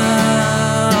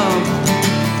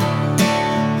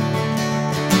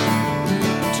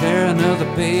 Tear another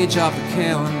page off the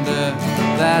calendar,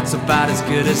 that's about as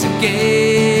good as it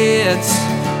gets.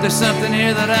 There's something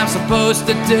here that I'm supposed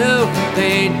to do,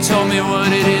 they ain't told me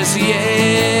what it is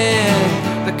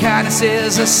yet. The kindness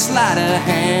is a sleight of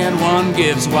hand, one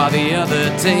gives while the other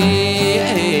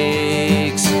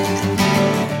takes.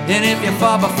 And if you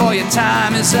fall before your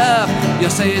time is up, you'll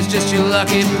say it's just your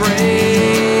lucky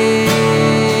breaks.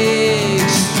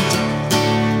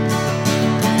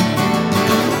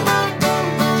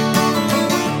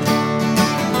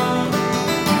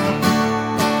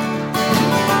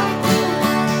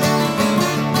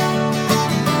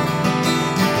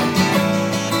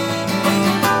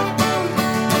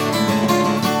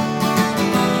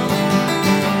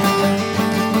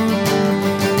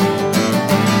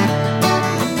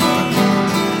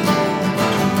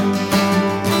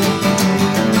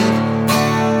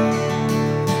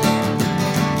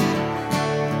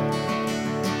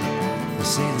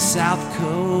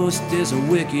 Is a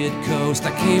wicked coast.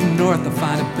 I came north to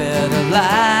find a better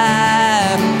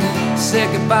life. Said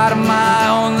goodbye to my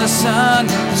only son.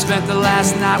 Spent the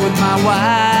last night with my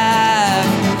wife.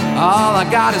 All I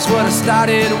got is what I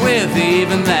started with.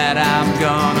 Even that I'm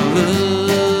gonna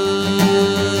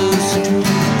lose.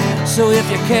 So if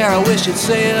you care, I wish you'd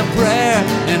say a prayer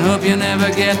and hope you never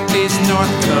get these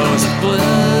North Coast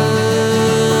blues.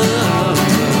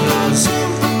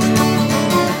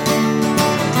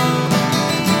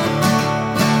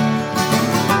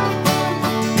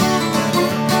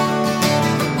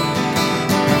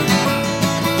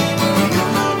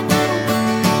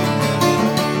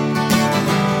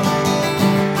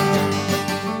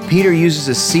 Peter uses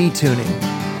a C tuning.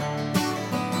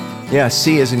 Yeah,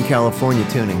 C is in California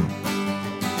tuning.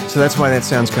 So that's why that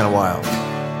sounds kind of wild.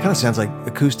 Kind of sounds like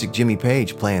acoustic Jimmy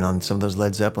Page playing on some of those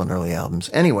Led Zeppelin early albums.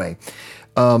 Anyway,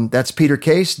 that's Peter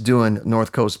Case doing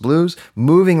North Coast Blues.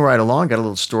 Moving right along, got a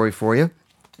little story for you.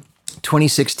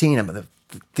 2016, I'm the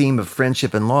theme of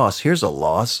friendship and loss. Here's a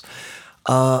loss.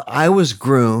 I was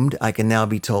groomed, I can now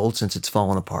be told since it's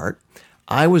fallen apart.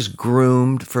 I was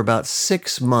groomed for about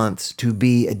 6 months to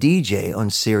be a DJ on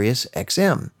Sirius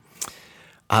XM.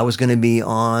 I was going to be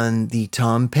on the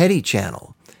Tom Petty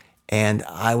channel, and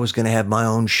I was going to have my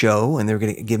own show, and they were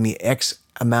going to give me X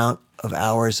amount of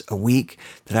hours a week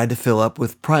that I had to fill up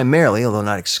with primarily, although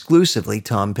not exclusively,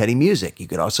 Tom Petty music. You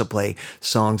could also play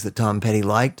songs that Tom Petty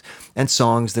liked and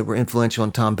songs that were influential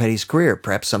in Tom Petty's career,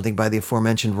 perhaps something by the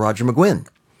aforementioned Roger McGuinn.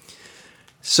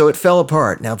 So it fell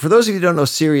apart. Now, for those of you who don't know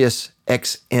Sirius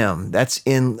XM, that's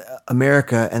in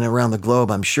America and around the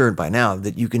globe, I'm sure by now,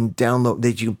 that you can download,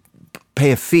 that you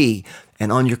pay a fee,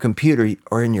 and on your computer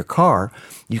or in your car,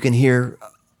 you can hear,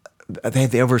 they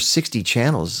have over 60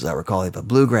 channels, as I recall. They have a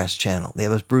bluegrass channel. They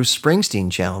have a Bruce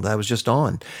Springsteen channel that I was just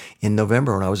on in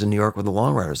November when I was in New York with the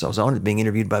Long Riders. I was on it being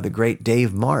interviewed by the great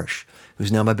Dave Marsh,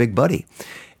 who's now my big buddy.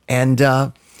 And,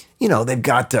 they've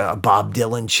got a Bob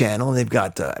Dylan channel. They've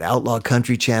got an Outlaw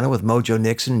Country channel with Mojo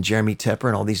Nixon and Jeremy Tepper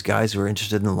and all these guys who were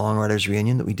interested in the Long Riders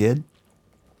reunion that we did.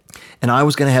 And I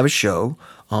was going to have a show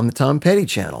on the Tom Petty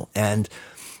channel. And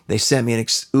they sent me an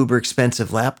uber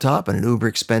expensive laptop and an uber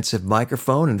expensive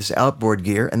microphone and this outboard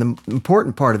gear. And the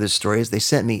important part of this story is they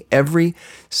sent me every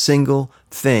single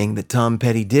thing that Tom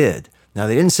Petty did. Now,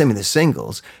 they didn't send me the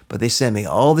singles, but they sent me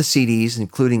all the CDs,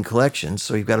 including collections.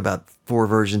 So you've got about 4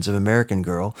 versions of American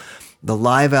Girl, the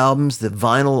live albums, the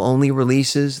vinyl-only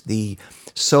releases, the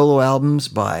solo albums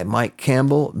by Mike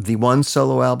Campbell, the one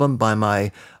solo album by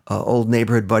my old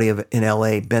neighborhood buddy in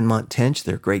L.A., Ben Montench,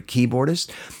 their great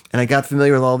keyboardist. And I got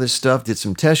familiar with all this stuff, did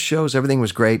some test shows, everything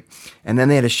was great. And then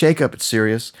they had a shakeup at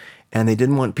Sirius, and they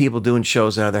didn't want people doing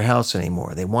shows out of their house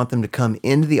anymore. They want them to come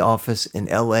into the office in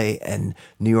L.A. and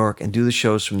New York and do the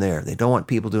shows from there. They don't want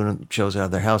people doing shows out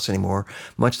of their house anymore,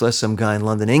 much less some guy in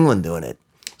London, England doing it.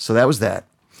 So that was that.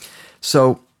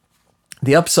 So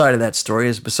the upside of that story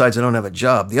is, besides I don't have a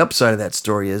job, the upside of that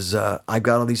story is I've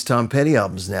got all these Tom Petty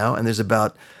albums now, and there's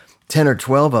about 10 or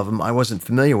 12 of them I wasn't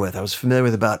familiar with. I was familiar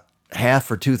with about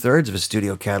half or 2/3 of his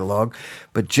studio catalog,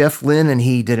 but Jeff Lynne and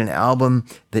he did an album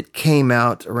that came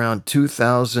out around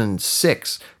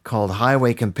 2006 called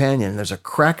Highway Companion. There's a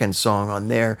cracking song on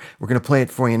there. We're going to play it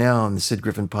for you now on the Sid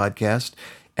Griffin podcast.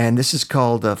 And this is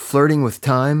called Flirting with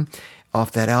Time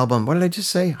off that album. What did I just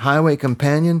say? Highway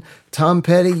Companion. Tom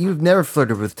Petty, you've never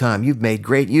flirted with time. You've made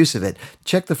great use of it.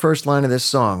 Check the first line of this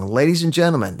song. Ladies and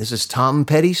gentlemen, this is Tom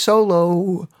Petty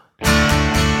solo. A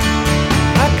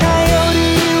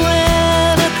coyote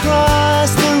ran across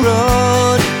the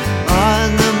road,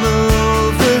 on the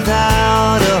move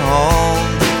without a home.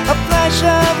 A flash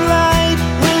of light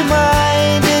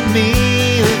reminded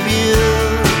me of you.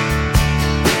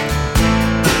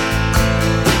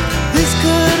 This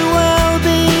could well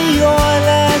be your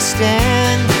last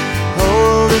stand.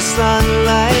 Hold the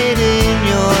sunlight in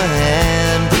your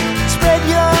hand. Spread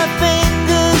your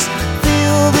fingers,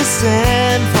 feel the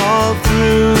sand fall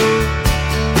through.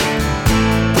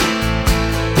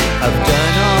 I've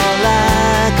done all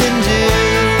I can do.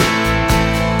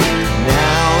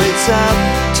 Now it's up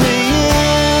to you.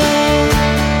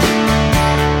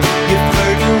 You're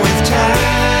flirting with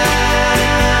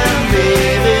time,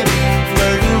 baby.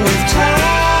 Flirting with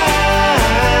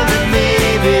time, and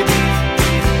maybe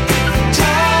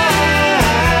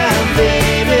time,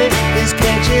 baby, is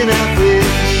catching up with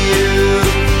you.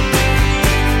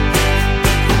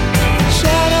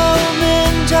 Shadow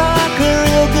men talk a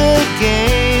real good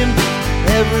game.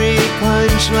 Every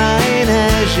punchline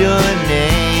has your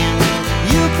name.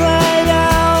 You cried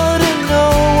out and no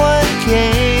one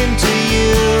came to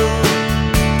you.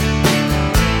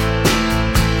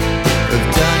 I've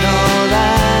done all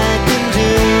I can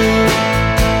do.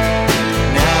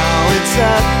 Now it's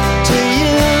up to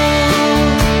you.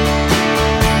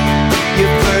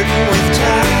 You're flirting with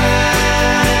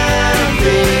time,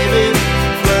 baby.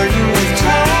 Flirting with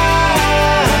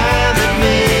time, and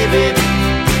maybe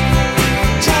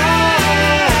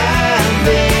time,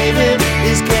 baby,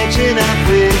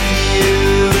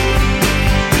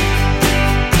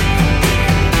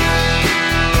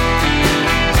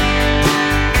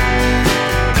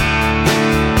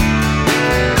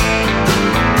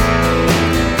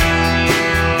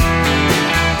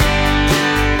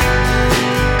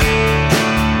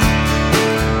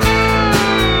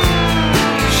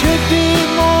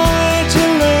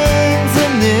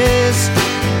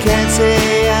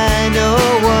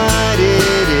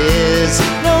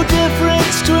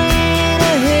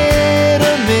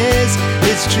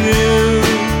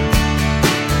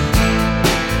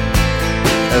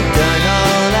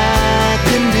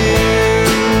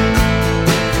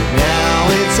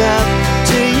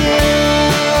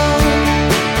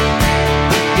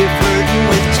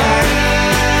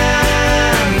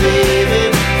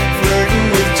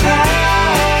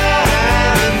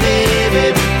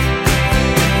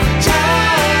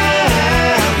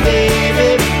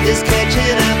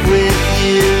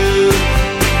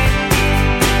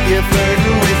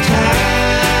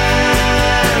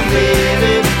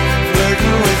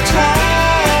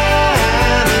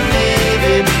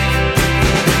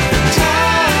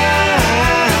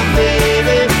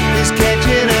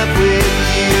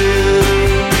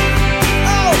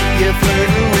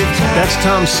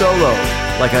 Tom Solo,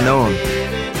 like I know him.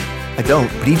 I don't,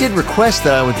 but he did request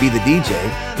that I would be the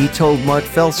DJ. He told Mark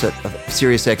Felsett of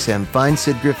SiriusXM, find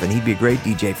Sid Griffin. He'd be a great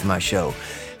DJ for my show.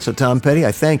 So Tom Petty,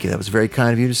 I thank you. That was very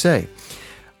kind of you to say.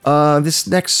 This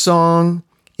next song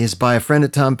is by a friend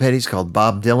of Tom Petty's called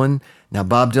Bob Dylan. Now,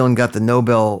 Bob Dylan got the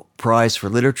Nobel Prize for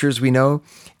Literature, as we know,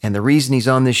 and the reason he's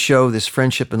on this show, this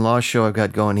Friendship and Law show I've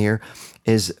got going here,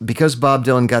 is because Bob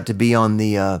Dylan got to be on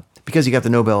the, because he got the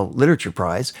Nobel Literature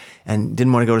Prize and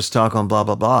didn't want to go to Stockholm, blah,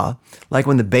 blah, blah. Like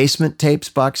when the Basement Tapes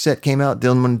box set came out,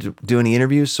 Dylan wanted to do any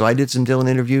interviews, so I did some Dylan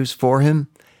interviews for him.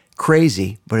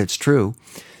 Crazy, but it's true.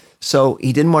 So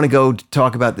he didn't want to go to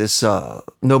talk about this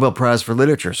Nobel Prize for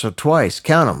Literature, so twice,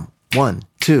 count them, 1,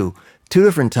 2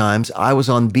 different times, I was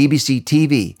on BBC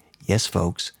TV, yes,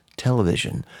 folks,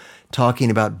 television,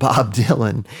 talking about Bob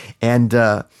Dylan and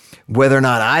whether or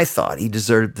not I thought he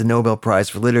deserved the Nobel Prize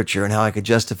for Literature and how I could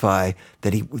justify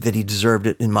that he deserved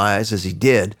it in my eyes as he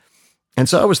did. And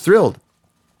so I was thrilled.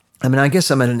 I mean, I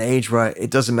guess I'm at an age where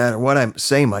it doesn't matter what I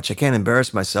say much. I can't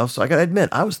embarrass myself. So I got to admit,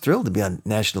 I was thrilled to be on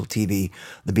national TV,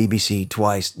 the BBC,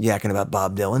 twice, yakking about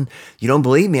Bob Dylan. You don't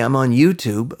believe me? I'm on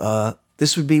YouTube.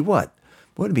 This would be what?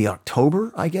 Would it be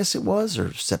October, I guess it was,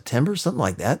 or September, something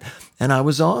like that. And I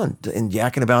was on and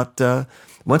yakking about,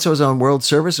 once I was on World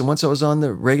Service and once I was on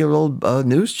the regular old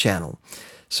news channel.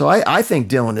 So I think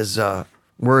Dylan is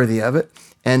worthy of it.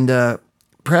 And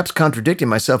perhaps contradicting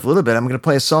myself a little bit, I'm going to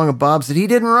play a song of Bob's that he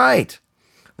didn't write.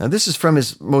 Now, this is from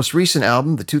his most recent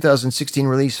album, the 2016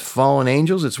 release, Fallen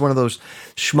Angels. It's one of those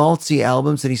schmaltzy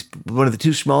albums one of the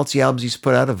two schmaltzy albums he's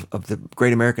put out of the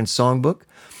Great American Songbook.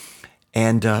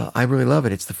 And I really love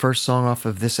it. It's the first song off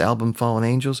of this album, Fallen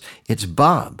Angels. It's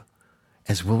Bob,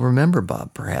 as we'll remember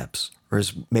Bob, perhaps. Or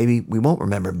as maybe we won't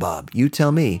remember Bob. You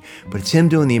tell me. But it's him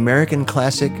doing the American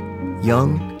classic,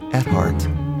 Young at Heart.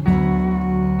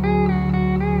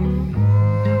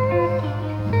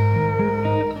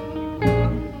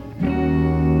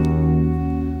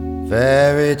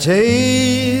 Fairy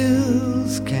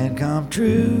tales can come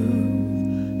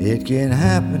true. It can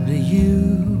happen to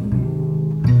you.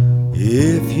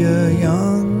 If you're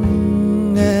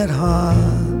young at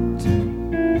heart,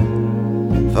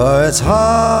 for it's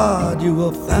hard you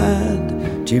will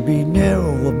find to be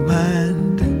narrow of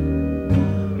mind.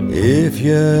 If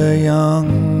you're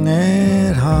young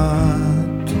at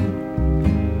heart,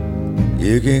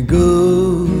 you can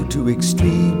go to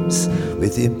extremes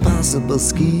with impossible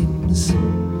schemes.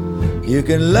 You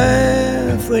can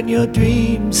laugh when your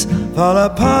dreams fall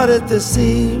apart at the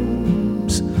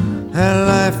seams. And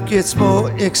life gets more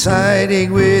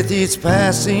exciting with each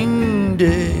passing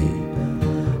day.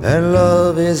 And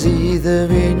love is either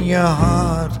in your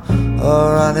heart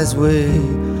or on its way.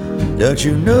 Don't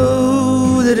you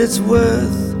know that it's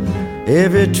worth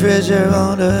every treasure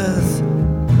on earth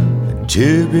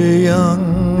to be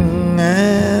young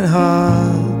at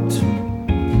heart?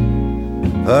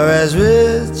 For as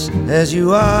rich as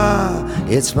you are,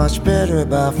 it's much better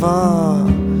by far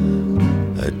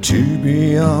to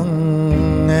be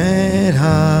young at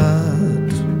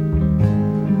heart.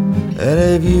 And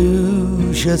if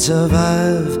you should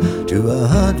survive to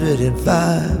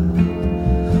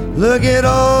 105, look at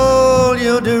all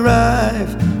you'll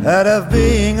derive out of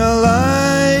being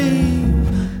alive.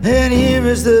 And here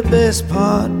is the best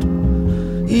part,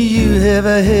 you have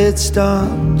a head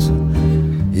start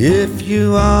if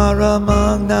you are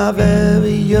among the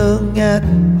very young at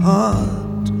heart.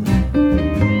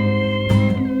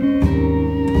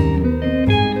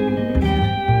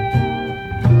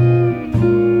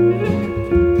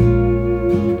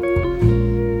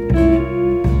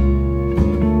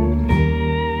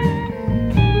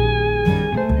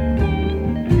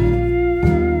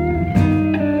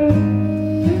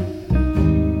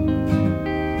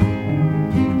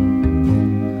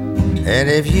 And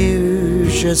if you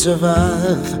should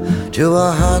survive to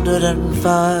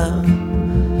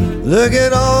 105, look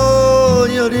at all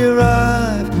you'll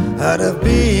derive out of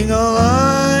being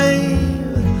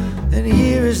alive. And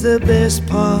here is the best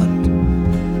part,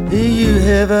 you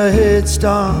have a head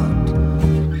start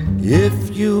if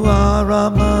you are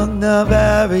among the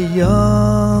very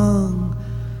young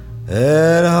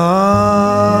at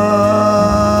heart.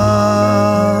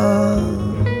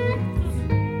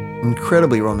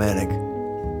 Incredibly romantic.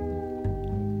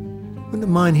 Wouldn't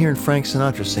mind hearing Frank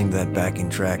Sinatra sing that backing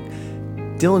track.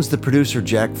 Dylan's the producer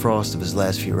Jack Frost of his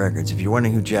last few records. If you're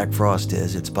wondering who Jack Frost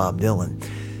is, it's Bob Dylan.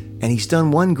 And he's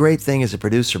done one great thing as a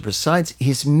producer. Besides,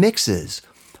 his mixes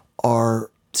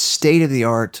are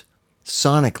state-of-the-art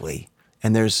sonically,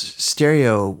 and there's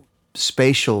stereo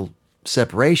spatial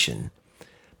separation.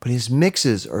 but his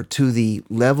mixes are to the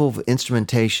level of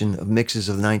instrumentation of mixes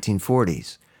of the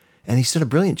 1940s. And he's done a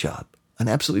brilliant job, an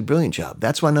absolutely brilliant job.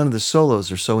 That's why none of the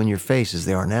solos are so in your face as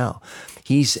they are now.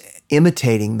 He's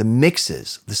imitating the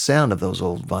mixes, the sound of those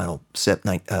old vinyl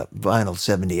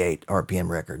 78 RPM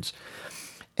records.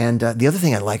 And the other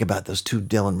thing I like about those two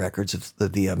Dylan records of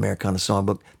the Americana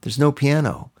Songbook, there's no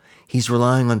piano. He's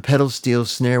relying on pedal steel,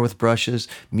 snare with brushes,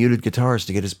 muted guitars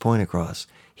to get his point across.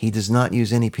 He does not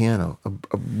use any piano.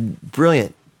 A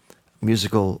brilliant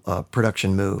musical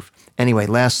production move. Anyway,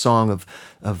 last song of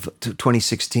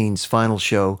 2016's final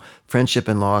show, Friendship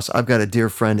and Loss. I've got a dear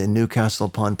friend in Newcastle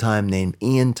upon Tyne named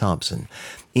Ian Thompson.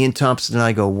 Ian Thompson and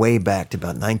I go way back to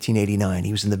about 1989.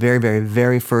 He was in the very, very,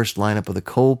 very first lineup of the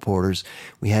Cole Porters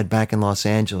we had back in Los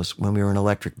Angeles when we were an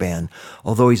electric band.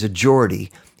 Although he's a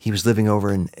Geordie, he was living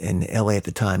over in LA at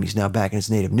the time. He's now back in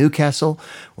his native Newcastle,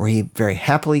 where he very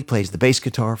happily plays the bass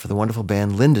guitar for the wonderful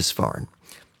band Lindisfarne.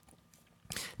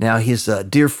 Now, his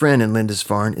dear friend in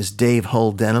Lindisfarne is Dave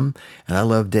Hull Denham, and I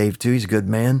love Dave too. He's a good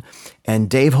man. And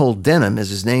Dave Hull Denham, as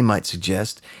his name might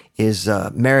suggest, is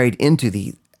married into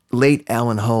the late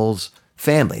Alan Hull's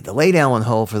family. The late Alan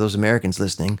Hull, for those Americans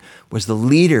listening, was the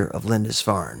leader of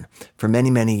Lindisfarne for many,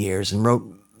 many years and wrote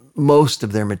most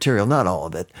of their material, not all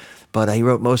of it, but he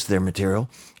wrote most of their material.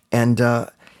 And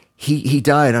he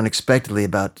died unexpectedly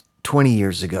about 20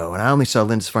 years ago, and I only saw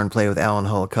Lindisfarne play with Alan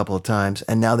Hull a couple of times,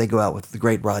 and now they go out with the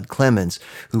great Rod Clemens,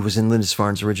 who was in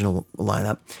Lindisfarne's original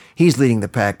lineup. He's leading the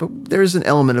pack, but there is an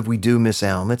element of we do miss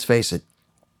Alan, let's face it.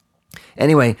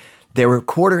 Anyway, there were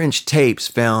quarter-inch tapes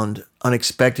found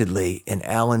unexpectedly in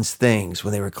Alan's things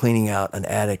when they were cleaning out an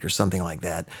attic or something like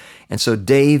that. And so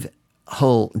Dave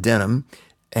Hull Denham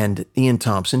and Ian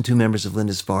Thompson, two members of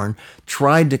Lindisfarne,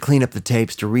 tried to clean up the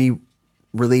tapes to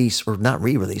release, or not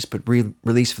re-release, but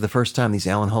release for the first time these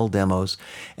Alan Hull demos,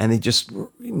 and they just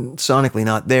sonically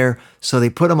not there, so they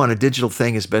put them on a digital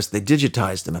thing as best. They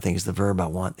digitized them, I think is the verb I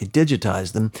want. They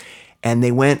digitized them, and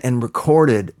they went and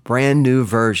recorded brand new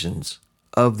versions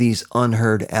of these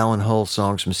unheard Alan Hull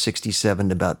songs from 67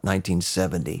 to about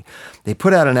 1970. They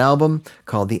put out an album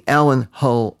called the Alan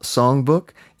Hull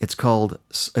Songbook. It's called,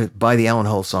 by the Alan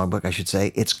Hull Songbook, I should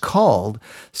say. It's called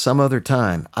Some Other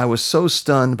Time. I was so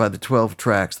stunned by the 12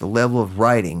 tracks, the level of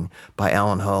writing by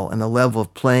Alan Hull, and the level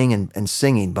of playing and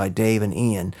singing by Dave and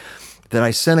Ian, that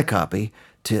I sent a copy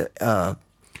to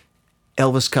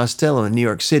Elvis Costello in New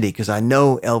York City, because I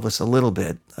know Elvis a little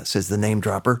bit, says the name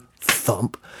dropper,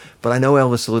 thump. But I know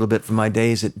Elvis a little bit from my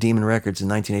days at Demon Records in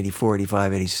 1984,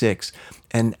 85, 86.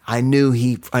 And I know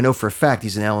for a fact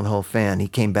he's an Alan Hull fan. He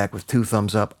came back with 2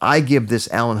 thumbs up. I give this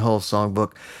Alan Hull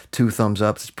songbook 2 thumbs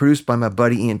up. It's produced by my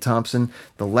buddy Ian Thompson.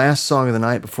 The last song of the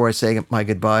night before I say my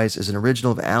goodbyes is an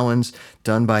original of Alan's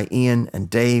done by Ian and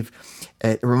Dave.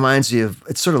 It reminds you of,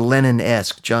 it's sort of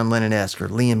Lennon-esque, John Lennon-esque, or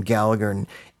Liam Gallagher and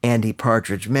Andy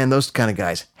Partridge. Man, those kind of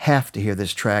guys have to hear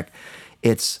this track.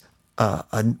 It's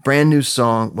a brand new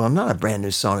song. Well, not a brand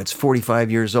new song. It's 45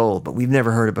 years old, but we've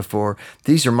never heard it before.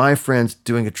 These are my friends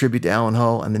doing a tribute to Alan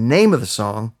Hull, and the name of the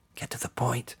song, get to the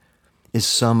point, is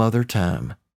Some Other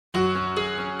Time.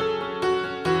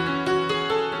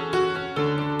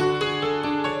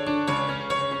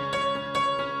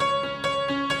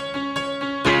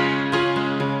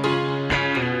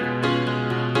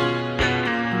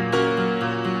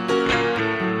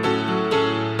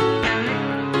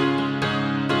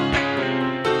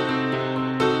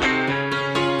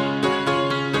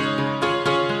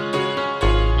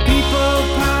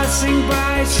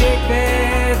 Shake their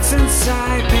heads and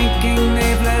sigh, thinking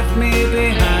they've left me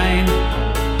behind.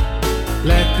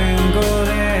 Let them go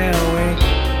their way,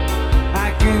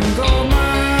 I can go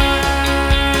mine.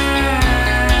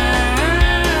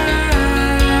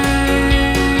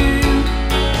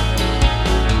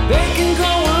 They can go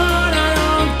on, I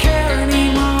don't care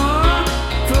anymore.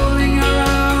 Fooling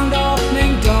around,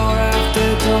 opening door after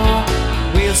door.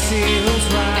 We'll see who's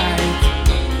right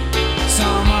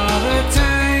some other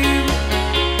time.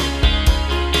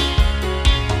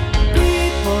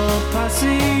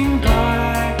 Passing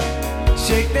by,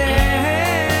 shake their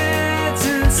heads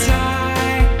and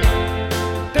sigh.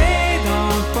 They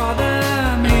don't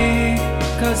bother me,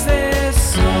 'cause there's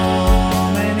so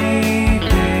many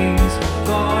things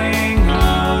going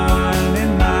on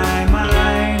in my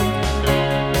mind.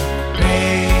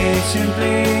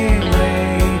 Patiently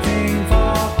waiting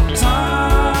for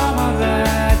some of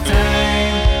that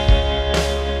time.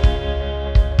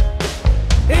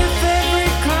 If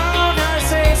every cloud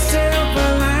has a silver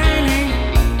lining,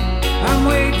 I'm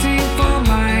waiting for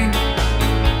mine.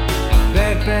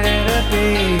 There better be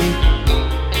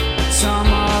some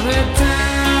other time.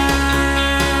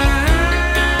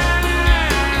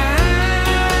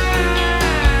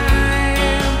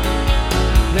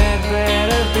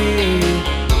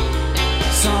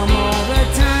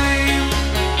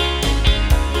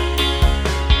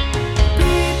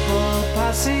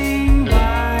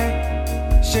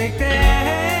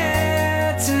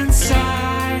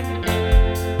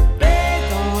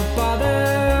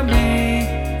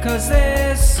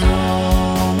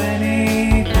 So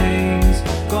many things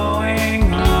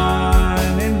going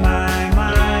on in my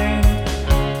mind,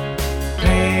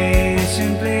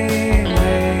 patiently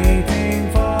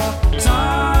waiting for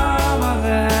some of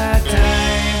that time.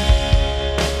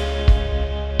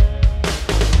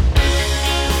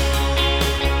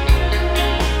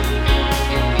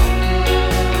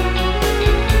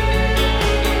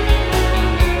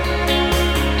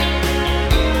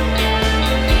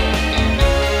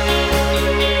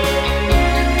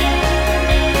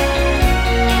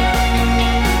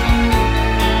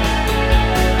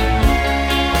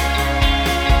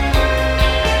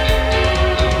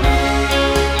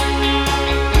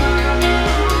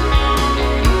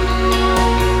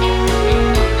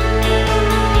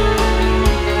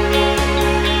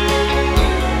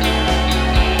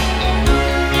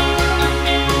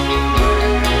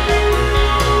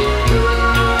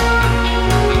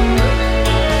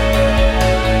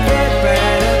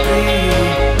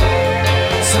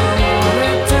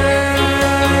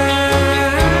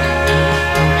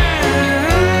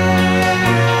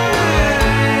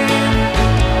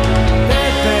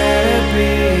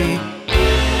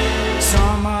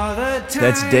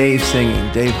 That's Dave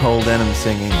singing, Dave Hull Denham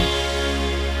singing.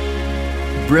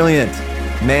 Brilliant.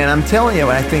 Man, I'm telling you,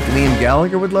 I think Liam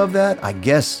Gallagher would love that. I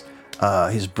guess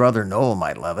his brother Noel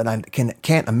might love it. I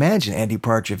can't imagine Andy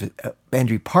Partridge of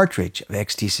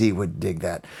XTC would dig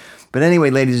that. But anyway,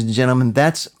 ladies and gentlemen,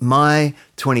 that's my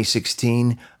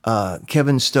 2016.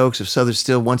 Kevin Stokes of Southern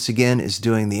Still once again is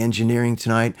doing the engineering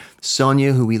tonight.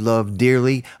 Sonia, who we love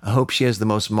dearly, I hope she has the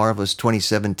most marvelous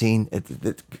 2017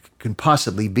 that can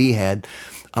possibly be had.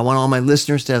 I want all my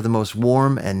listeners to have the most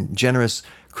warm and generous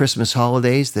Christmas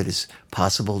holidays that is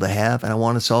possible to have. And I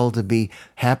want us all to be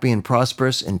happy and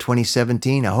prosperous in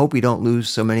 2017. I hope we don't lose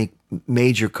so many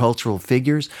major cultural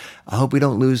figures. I hope we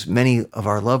don't lose many of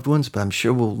our loved ones, but I'm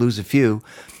sure we'll lose a few.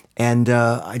 And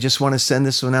I just want to send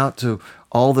this one out to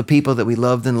all the people that we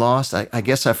loved and lost. I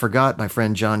guess I forgot my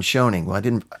friend John Schoening. Well, I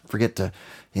didn't forget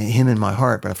him in my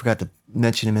heart, but I forgot to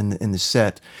mention him in the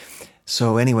set.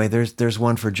 So anyway, there's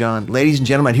one for John. Ladies and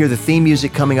gentlemen, I hear the theme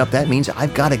music coming up. That means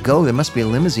I've got to go. There must be a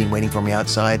limousine waiting for me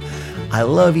outside. I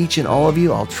love each and all of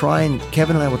you.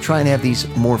 Kevin and I will try and have these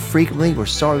more frequently. We're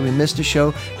sorry we missed a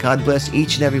show. God bless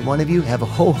each and every one of you. Have a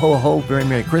ho, very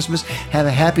Merry Christmas. Have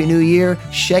a Happy New Year.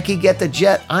 Shecky, get the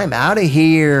jet. I'm out of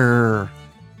here.